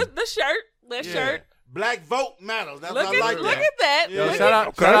 let's the shirt. Shirt. Black vote matters. That's Look what I like. Look at that. Yo,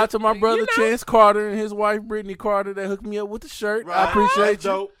 shout out to my brother Chance Carter and his wife Brittany Carter that hooked me up with the shirt. Right. I appreciate That's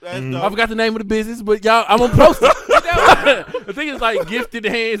dope. That's dope. I forgot the name of the business, but y'all, I'm gonna post it. I think it's like gifted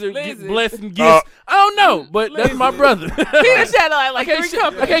hands or blessing gifts. I don't know, but that's my brother. He done shot like 3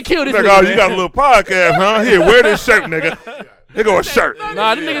 companies. I can't kill this Nigga, nigga. you got a little podcast, huh? Here, wear this shirt, nigga. Here go a shirt.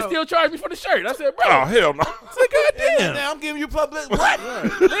 Nah, this nigga still charged me for the shirt. I said, bro. Oh, hell no. I said, goddamn. Now I'm giving you public. What?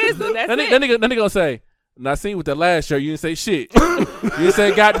 Listen, that's That it. nigga gonna say, and I seen with the last shirt, you didn't say shit. You didn't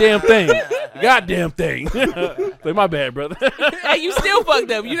say a goddamn thing. You goddamn thing. Like, my bad, brother. Hey, you still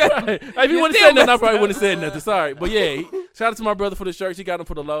fucked up. You know, right. Hey, if you wouldn't have said nothing, I probably wouldn't have said nothing. Sorry. But yeah, shout out to my brother for the shirts. He got them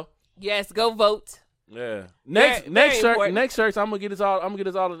for the low. Yes, go vote. Yeah. Next shirts. I'm gonna get us all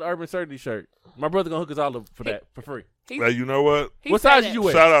the Urban Certainty shirt. My brother gonna hook us all up for that for free. Hey, you know what? What size you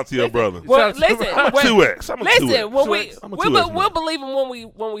wear? Shout out to your brother. Well, listen, I'm a 2X. We'll believe him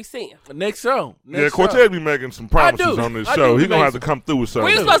when we see him. Next show. Cortez be making some promises on this show. He gonna have to come through with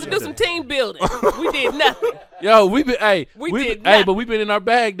something. We were supposed to do some team building. We did nothing. Yo, we but we've been in our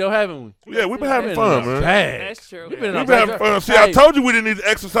bag though, haven't we? Yeah, we've been having fun, man. That's true. We've been having fun. See, I told you we didn't need to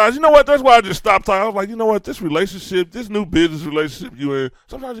exercise. You know what? That's why I just stopped talking. I was like, you know what? This relationship, this new business relationship you in,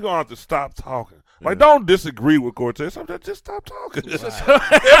 sometimes you're gonna have to stop talking. Like, don't disagree with Cortez. Sometimes just stop talking.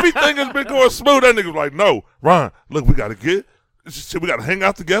 Everything has been going smooth. That nigga was like, no, Ron, look, we got to hang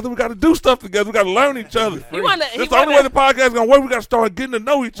out together. We got to do stuff together. We got to learn each other. That's the only way the podcast is going to work. We got to start getting to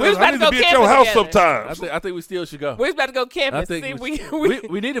know each other. I need to be at your house sometimes. I think we still should go. We're about to go camping. See, we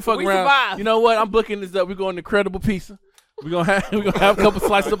need to fuck around. Survive. You know what? I'm booking this up. We're going to Incredible Pizza. We're gonna have a couple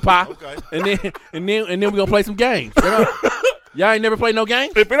slices of pie, and then we're gonna play some games. You know? Y'all ain't never played no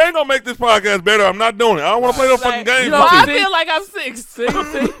games? If it ain't gonna make this podcast better, I'm not doing it. I don't want to play no fucking games. You know, I feel like I'm 6.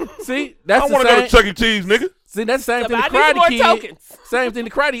 See, that's I want to go to Chuck E. Cheese, nigga. See, that's the same thing the Karate Kid. Same thing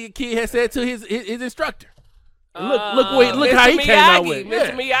the Karate Kid has said to his instructor. Look how he came out with.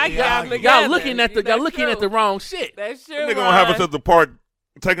 Mr. Miyagi. Y'all looking at the wrong shit. That's true. They're gonna have us at the park,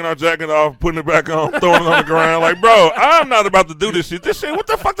 taking our jacket off, putting it back on, throwing it on the ground. Like, bro, I'm not about to do this shit. This shit, what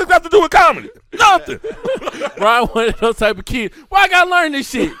the fuck does that have to do with comedy? Nothing. Ryan one of those type of kids. Why I gotta learn this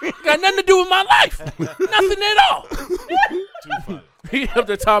shit? Got nothing to do with my life. Nothing at all. Too funny. He up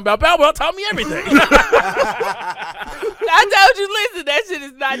there talking about Bow Wow taught me everything. I told you, listen, that shit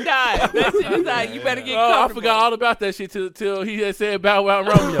is not dying. That shit is not. You better get comfortable. I forgot all about that shit till he had said Bow Wow and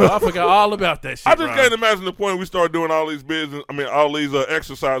Romeo. I forgot all about that shit. I just can't imagine the point we started doing all these all these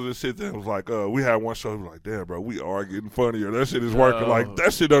exercises and shit. That was like, we had one show. We were like, damn, bro, we are getting funnier. That shit is working. Like,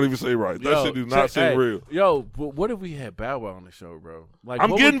 that shit don't even say right. That shit do not seem real. Yo, what if we had Bow Wow on the show, bro? Like,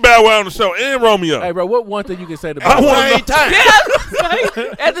 I'm getting Bow Wow on the show and Romeo. Hey, bro, what one thing you can say to Bow Wow? I want to know.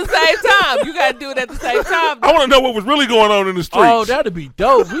 At the same time. You got to do it at the same time. I want to know what was really going on in the streets. Oh, that'd be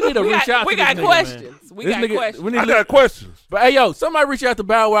dope. We need to reach out to We got questions. I got questions. But, hey, yo, somebody reach out to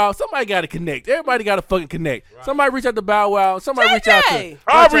Bow Wow. Somebody got to connect. Everybody got to fucking connect. Right. Somebody reach out to Bow Wow. Somebody reach out to...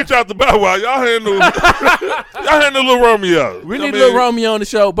 I'll reach out to Bow Wow. Y'all handle little Romeo. We need little Romeo on the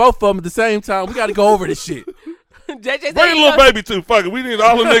show. Both of them at the same time. We got to go over this shit. JJ bring little baby too. Fuck it. We need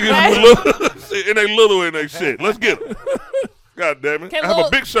all the niggas in they little in they shit. Let's get them. God damn it. I have a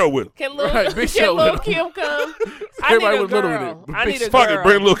big show with him. Can little Kim come? Everybody was little with it. I need a fuck girl. It.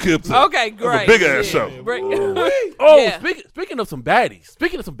 Bring little Kim too. Okay, great. A big ass show. Speaking of some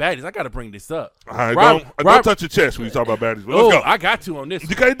baddies, I got to bring this up. All right, don't touch your chest when you talk about baddies. Let's go. I got to on this.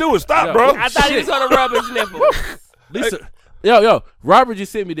 You can't do it. Stop, bro. I thought he was going to rub his nipple. Lisa. Yo, Robert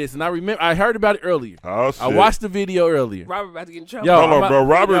just sent me this, and I heard about it earlier. Oh, shit. I watched the video earlier. Robert about to get in trouble. Hold on, bro.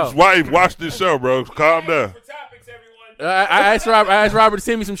 Robert's wife watched this show, bro. Calm down. I asked Robert to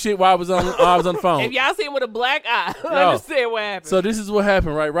send me some shit while I was on the phone. If y'all see him with a black eye, understand what happened. So this is what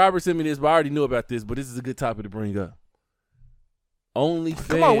happened, right? Robert sent me this, but I already knew about this, but this is a good topic to bring up. OnlyFans.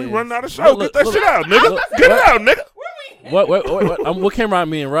 Come on, we running out of show. Get that shit out, nigga. Get it out, nigga. What? What camera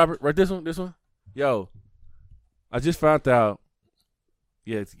I'm in, Robert? Right, this one? Yo, I just found out.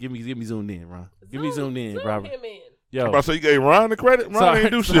 Yeah, give me zoomed in, Ron. Give me zoomed in, Robert. Yo, I'm about to say you gave Ron the credit. Ron ain't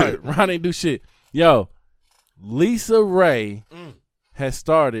do shit. Ron ain't do shit. Yo, Lisa Ray has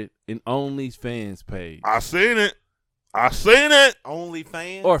started an OnlyFans page. I seen it.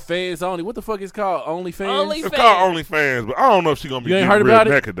 OnlyFans? Or fans only. What the fuck is called? OnlyFans? It's called OnlyFans, but I don't know if she's going to be real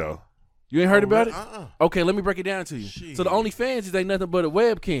naked, though. You ain't heard about it? Okay, let me break it down to you. Jeez. So the OnlyFans ain't nothing but a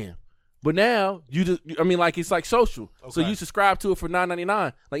webcam. But now, it's like social. Okay. So you subscribe to it for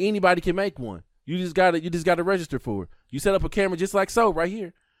 $9.99. Like anybody can make one. You just gotta register for it. You set up a camera just like so right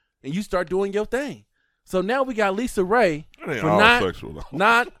here. And you start doing your thing. So now we got Lisa Ray. It ain't all sexual though.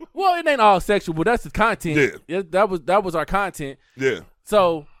 Well, it ain't all sexual, but that's the content. Yeah. That was our content. Yeah.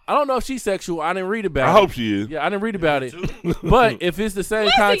 So I don't know if she's sexual. I didn't read about it. I hope she is. Yeah, I didn't read about it. But if it's the same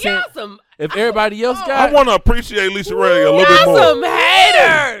content, if everybody else got it. I want to appreciate Lisa Ray a little bit more. Some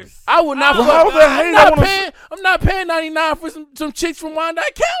haters. I would not. I'm not paying $99 for some chicks from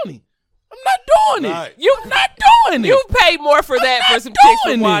Wyandotte County. I'm not doing it. You're not doing it. You paid more for that for some chicks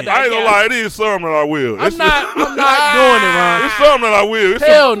from Wyandotte County. I ain't gonna lie, it is something that I will. I'm not doing it, Ron. It's something that I will.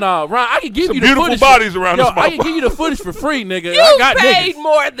 Hell no, Ron. I can give you the beautiful footage. Bodies around this I can give you the footage for free, nigga. You I got paid niggas.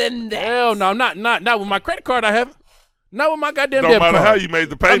 more than that. Hell no, not with my credit card. I haven't. Not with my goddamn Don't debit matter card. how you made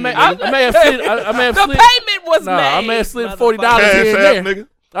the payment. I may have slid. The payment was made. I may have slid $40 Cash here and app, there. nigga.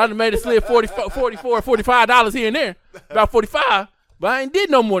 I done made it slid $44, $45 here and there. About 45, but I ain't did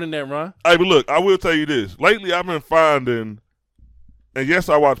no more than that, Ron. Hey, but look, I will tell you this. Lately, I've been finding, and yes,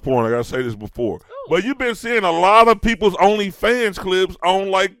 I watch porn. I gotta say this before, but you've been seeing a lot of people's OnlyFans clips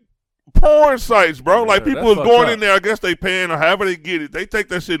on like porn sites, bro. Like people is going in there. I guess they paying or however they get it. They take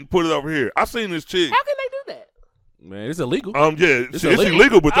that shit and put it over here. I seen this chick. How can they do that? Man, it's illegal. Yeah, it's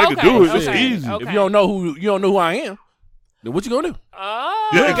illegal, but they can do it. It's easy. If you don't know who I am, then what you gonna do? Oh,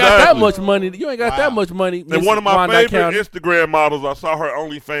 Yeah, you ain't got that much money. You ain't got that much money. And one of my favorite Instagram models, I saw her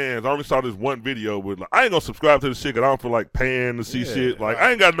OnlyFans. I only saw this one video, but like, I ain't gonna subscribe to this shit because I don't feel like paying to see shit. Like I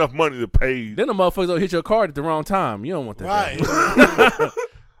ain't got enough money to pay. Then the motherfuckers will hit your card at the wrong time. You don't want that. Right.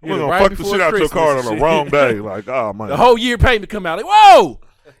 We're gonna fuck the shit out your card on the wrong day. Like, oh man, the whole year payment come out. Like, whoa!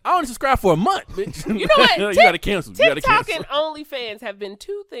 I only subscribe for a month, bitch. You know what? You gotta cancel. TikTok and OnlyFans have been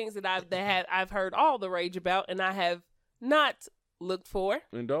two things that I've heard all the rage about, and I have not looked for.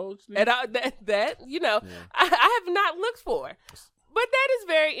 Indulged? And I have not looked for. But that is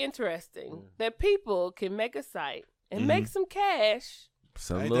very interesting that people can make a site and make some cash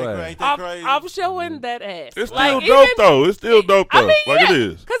Ain't that crazy? off showing that ass. it's still dope though. It's still dope though. Like it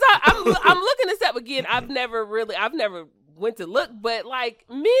is. Because I'm looking this up again. I've never went to look, but like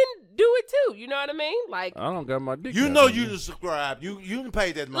men do it too. You know what I mean? Like I don't got my dick. You know you just subscribe. You didn't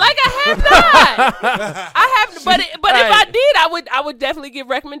pay that money. Like I have not. I have, but if I did, I would definitely give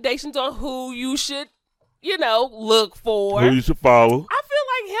recommendations on who you should, look for. Who you should follow. I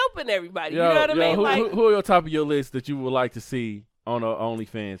feel like helping everybody. You know what I mean? Who are on top of your list that you would like to see on an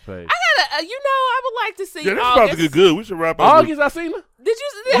OnlyFans page? I would like to see. Yeah, that's August. about to get good. We should wrap up. August, I seen her. Did you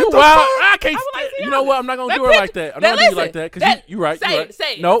see You that? wild. I can't. Like you know what? I'm not gonna do her like that. I'm not gonna do you like that because you're right. Say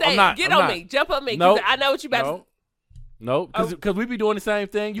it. No, say I'm it. not. Get I'm on not. me. Jump on me. No. I know what you about to. No, because we be doing the same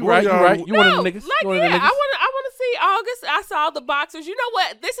thing. You Well, right. You y'all- right. You one of them Like, niggas. yeah, You one of them niggas. I want to see August. I saw the boxers. You know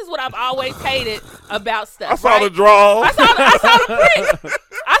what? This is what I've always hated about stuff. I saw right? the draw. I saw the print.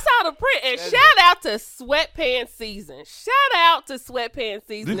 I saw the print. And shout out to Sweatpants Season. Shout out to Sweatpants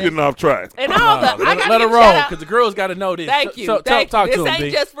Season. You getting off track. And all the I gotta Let her give roll shout out. because the girls got to know this. Thank you. Talk This to them, ain't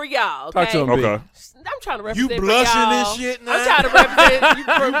B. just for y'all. Okay? Talk to them, B. Okay. I'm trying to You represent for blushing y'all. and shit now? I'm trying to represent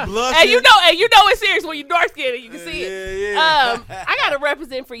you. blushing. And you know it's serious when you dark skinned and you can see it. Yeah. I gotta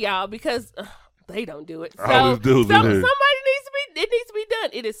represent for y'all because they don't do it. So Always do somebody it. it needs to be done.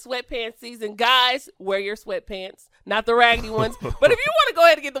 It is sweatpants season. Guys, wear your sweatpants, not the raggedy ones. But if you want to go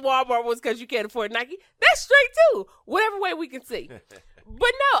ahead and get the Walmart ones because you can't afford Nike, that's straight too. Whatever way we can see. But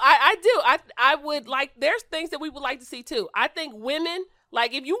no, I do. I would like, there's things that we would like to see too. I think women,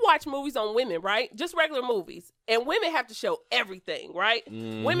 like if you watch movies on women, right? Just regular movies. And women have to show everything, right?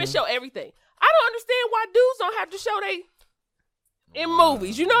 Mm-hmm. Women show everything. I don't understand why dudes don't have to show they in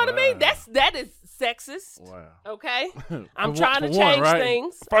movies. You know what I mean? That is sexist. Wow. Okay? I'm For trying to one, change right?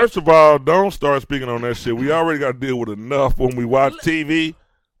 things. First of all, don't start speaking on that shit. We already got to deal with enough when we watch TV.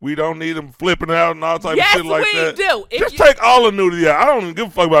 We don't need them flipping out and all type Yes, of shit like we that. do. If Just you- take all the nudity out. I don't even give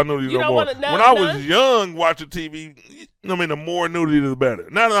a fuck about nudity You no don't more. wanna know When I none? was young watching TV, the more nudity the better.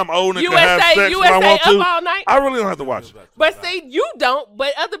 Now that I'm old and can have USA, sex when I want up to, all night. I really don't have to watch it. But see, you don't.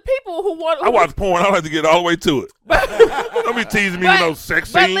 But other people who want, I watch porn. I like to get all the way to it. Don't be teasing me with no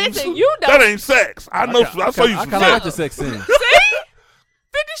sex but scenes. listen, you don't. That ain't sex. I know. I saw you I some kind of like sex. the sex scene. See?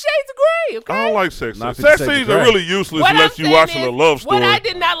 50 Shades of Grey, okay? I don't like sex Not scenes. Sex 50 Shades scenes of are Grey. really useless What I'm unless you saying watching is, a love story. What I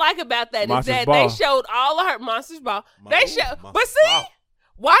did not like about that Monsters is that Ball. they showed all of her Monsters Ball. They show, but see,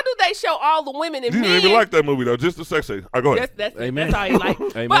 why do they show all the women and You men? didn't even like that movie though. Just the sex scene. All right, go ahead. That's Amen. that's all you like.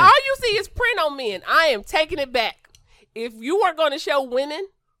 Amen. But all you see is print on men. I am taking it back. If you are going to show women,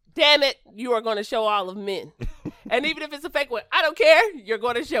 damn it, you are going to show all of men. And even if it's a fake one, I don't care. You're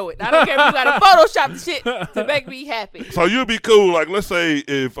going to show it. I don't care if you got to Photoshop the shit to make me happy. So you'd be cool, like let's say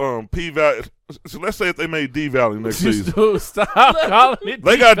if P-Valley, so let's say if they made D-Valley next season. Dude, stop calling it.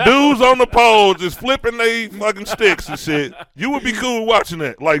 They got dudes on the pole just flipping they fucking sticks and shit. You would be cool watching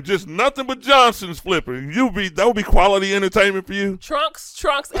that. Like just nothing but Johnson's flipping. That would be quality entertainment for you. Trunks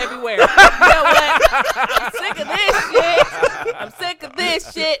everywhere. You know what? I'm sick of this shit. I'm sick of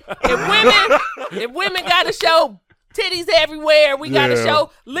this shit. If women got to show titties everywhere, we got to Yeah.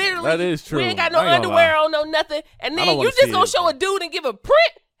 show literally. That is true. We ain't got no I ain't gonna underwear lie. on, no nothing. And I then don't you wanna just see gonna it. show a dude and give a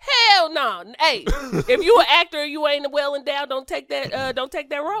print? Hell no. Hey, if you an actor, you ain't well endowed. Don't take that. Don't take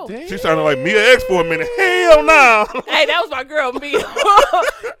that role. She sounded like Mia X for a minute. Hell no. Hey, that was my girl, Mia.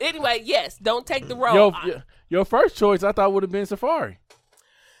 Anyway, yes, don't take the role. Your first choice, I thought would have been Safari,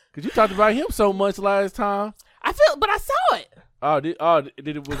 because you talked about him so much last time. But I saw it. Was it out?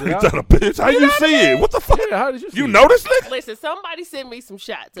 That a bitch? How you see it? What the fuck? Yeah, how did you see You it? noticed it? Listen, somebody sent me some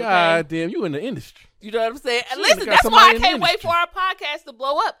shots. Okay? God damn, you in the industry. You know what I'm saying? And Shit, listen, got that's somebody why I in the can't wait industry. for our podcast to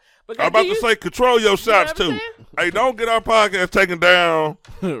blow up. I'm about to say, control your shots, what I'm too. saying? Hey, don't get our podcast taken down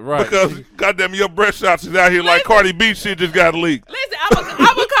Right. because, goddamn, your breast shots is out here like Cardi B shit just got leaked. Listen, I'm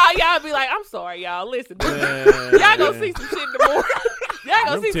gonna call y'all and be like, I'm sorry, y'all. Listen, y'all gonna see some shit in the morning. Y'all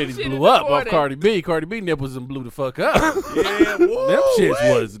gonna Them see some titties shit in blew the up off morning. Cardi B. Cardi B nipples and blew the fuck up. Yeah, whoa, Them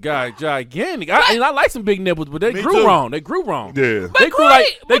shits was gigantic. I like some big nipples, but they Me grew too. wrong. They grew wrong. Yeah.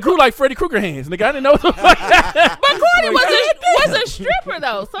 They grew like Freddy Krueger hands. Nigga, I didn't know what the fuck. But Cardi was a stripper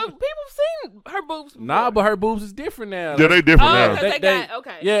though, so people seen her boobs. Before. Nah, but her boobs is different now. Yeah, they different Oh, now. okay. They got-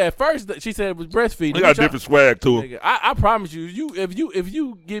 okay. Yeah, at first she said it was breastfeeding. They got different swag to them. Nigga, I promise you, if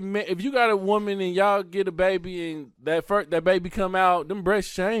you got a woman and y'all get a baby and that baby come out, them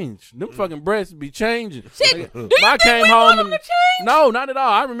breasts change. Them fucking breasts be changing. Shit, Nigga, do you I think came we home want them and to change? no, not at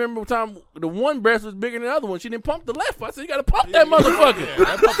all. I remember one time the one breast was bigger than the other one. She didn't pump the left. I said you got to pump that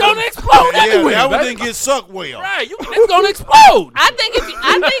motherfucker. It's gonna explode Yeah, everywhere. that one baby. didn't get sucked well. Right, it's gonna explode. I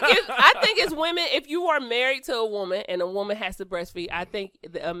think it's women. If you are married to a woman and a woman has to breastfeed, I think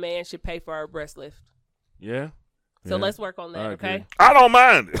a man should pay for her breast lift. Yeah. So Yeah. let's work on that, I okay? agree. I don't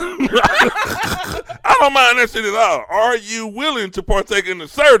mind it. I don't mind that shit at all. Are you willing to partake in the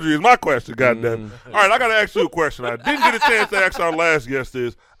surgery is my question, goddamn. All right, I got to ask you a question. I didn't get a chance to ask our last guest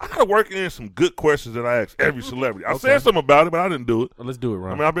this. I got to work in some good questions that I ask every celebrity. I said something about it, but I didn't do it. Well, let's do it, I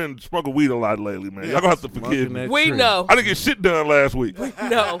Ron. mean, I've been smoking weed a lot lately, man. Y'all going to have to forgive me. We know. I didn't get shit done last week.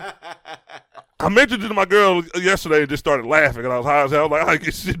 No. I mentioned it to my girl yesterday and just started laughing, and I was high as hell. I was like, I didn't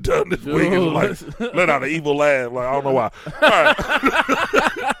get shit done this week. And like, let out an evil laugh. Like, I don't know why. All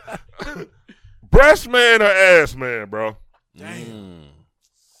right. Breast man or ass man, bro?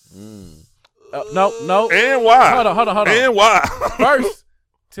 No. And why? Hold on. And why? First,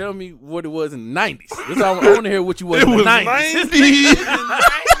 tell me what it was in the 90s. I want to hear what you was It in the was 90s.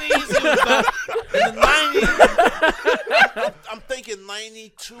 90s. In the 90s. I'm thinking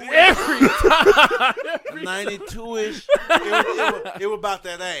 92. Every time. 92-ish. It was about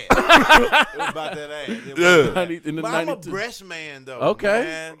that ass. It was about that ass. Yeah. In the But I'm a 92. breast man, though. Okay.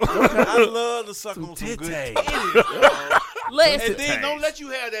 Man. I love to suck on some good titties. Listen. And then don't let you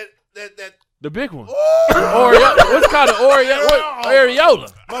have that The big one. Oreo. What's it called? An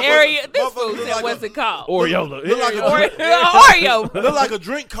Areola. Area. This Motherfucker food look said, like what's it called? Oreola. Look like Oreo. look like a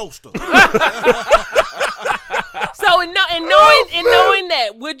drink coaster. So in knowing that,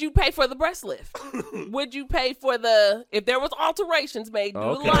 would you pay for the breast lift? Would you pay for if there was alterations made due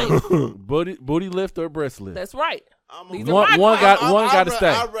to life? Booty lift or breast lift? That's right. One got to stay.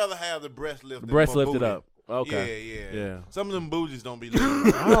 I'd rather have the breast lift. Breast than my lifted booty. up. Okay. Yeah. Yeah. Some of them booties don't be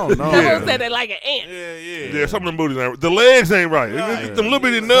lifted. I don't know. Someone said they like an ant. Yeah, some of them booties ain't right. The legs ain't right. Them little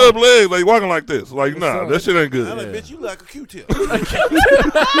bitty nub legs, like walking like this. Like, nah, that shit ain't I'm good. like, bitch, you like a Q-tip.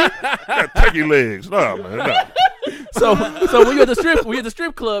 Got turkey legs. Nah, man. Nah. So when you're at the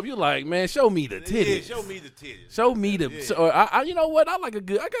strip club, you're like, man, show me the titties. Yeah, show me the titties. Show me the. Yeah. So, I you know what? I like a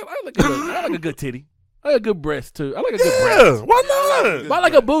good titty. I like a good breast too. I like a good Yeah, breast. why not? But I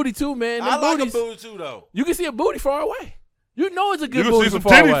like a booty too, man. I Them like booties, a booty too, though. You can see a booty far away. You know it's a You good can booty see some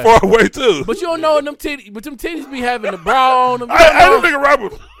from far titties away. far away, too. But you don't know them titties. But them titties be having the bra on them. I don't think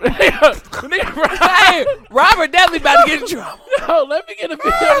Robert. Hey, Robert definitely about to get in trouble. Yo, let me get a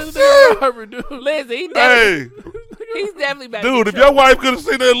video of this nigga Robert, dude. Listen, Hey, he's definitely about to dude, get in if your trouble. wife could have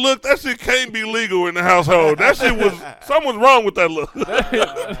seen that look, that shit can't be legal in the household. That shit was, something was wrong with that look.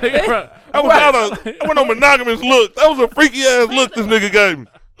 That was not that wasn't no monogamous look. That was a freaky ass look this nigga gave me.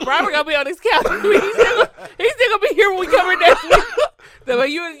 Robert gonna be on his couch. He's still gonna be here when we come here next week. So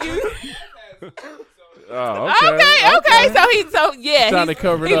you. Oh, Okay. So yeah. Trying to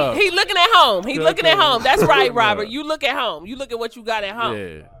cover it up. He's looking at home. He's looking at home. That's right, Robert. You look at home. You look at what you got at home.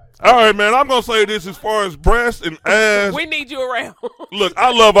 Yeah. All right, man, I'm going to say this as far as breast and ass. We need you around. Look,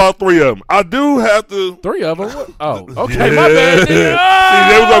 I love all three of them. I do have to. 3 of them. Oh, okay. My bad. See,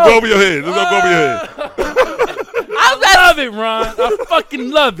 that was going to go over your head. This going to go over your head. I love it, Ron. I fucking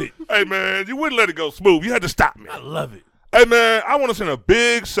love it. Hey, man, you wouldn't let it go smooth. You had to stop me. I love it. Hey, man, I want to send a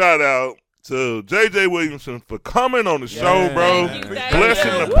big shout out to J.J. Williamson for coming on the show, bro. Thank you.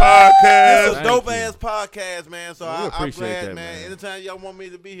 Blessing the It's podcast. a dope ass podcast, man. So I'm appreciate glad, that, man. man. Anytime y'all want me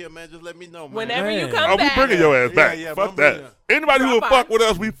to be here, man, just let me know, man. Whenever you Man. come Oh, we back. bringing your ass back. Yeah, fuck I'm bringing that. Anybody who will Drop fuck by. with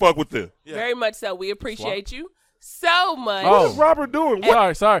us, we fuck with them. Yeah. Very much so. We appreciate you so much. Oh. What's Robert doing?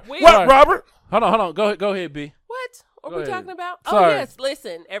 What, Sorry. We- what Robert? Hold on. Go ahead, B. What are Go we ahead. talking about? Sorry. Oh, yes.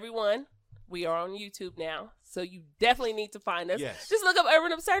 Listen, everyone, we are on YouTube now. So you definitely need to find us. Yes. Just look up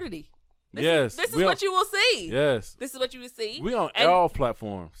Urban Absurdity. This is what you will see. Yes. This is what you will see. We on all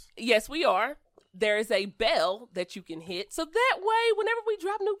platforms. Yes, we are. There is a bell that you can hit. So that way, whenever we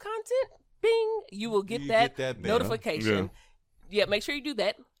drop new content, bing, you will get that notification. Yeah, make sure you do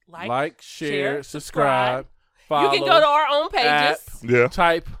that. Like, share, subscribe. Follow, you can go to our own pages.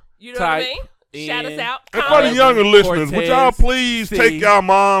 Type. You know what I mean? Shout us out. And for the younger listeners, would y'all please take y'all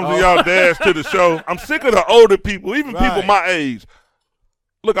moms and y'all dads to the show? I'm sick of the older people, even people my age.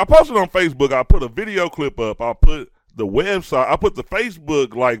 Look, I posted on Facebook. I put a video clip up. I put the website. I put the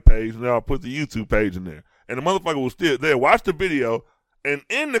Facebook like page, and then I put the YouTube page in there. And the motherfucker was still there. Watch the video, and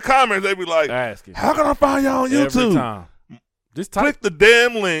in the comments they be like, asking, "How can I find y'all on YouTube?" Every time. Just click the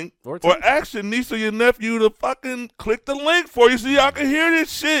damn link or ask your niece or your nephew to fucking click the link for you so y'all can hear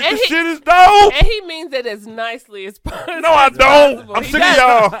this shit. This shit is dope. And he means it as nicely as possible. No, I don't. I'm sick of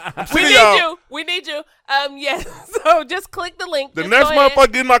y'all. I'm sick of y'all. We need you. Yes. So just click the link. The next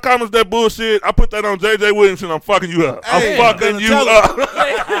motherfucker in my comments that bullshit, I put that on JJ Williamson. I'm fucking you up. Hey, I'm fucking you up.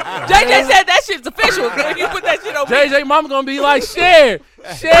 JJ said that shit's official. You put that shit on JJ mama gonna be like, share the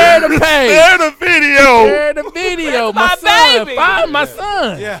page. Share the video. Share the video. My son. Baby. Find my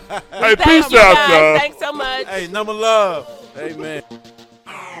son. Yeah. Hey, peace out, y'all. Thanks so much. Hey, number love. Amen.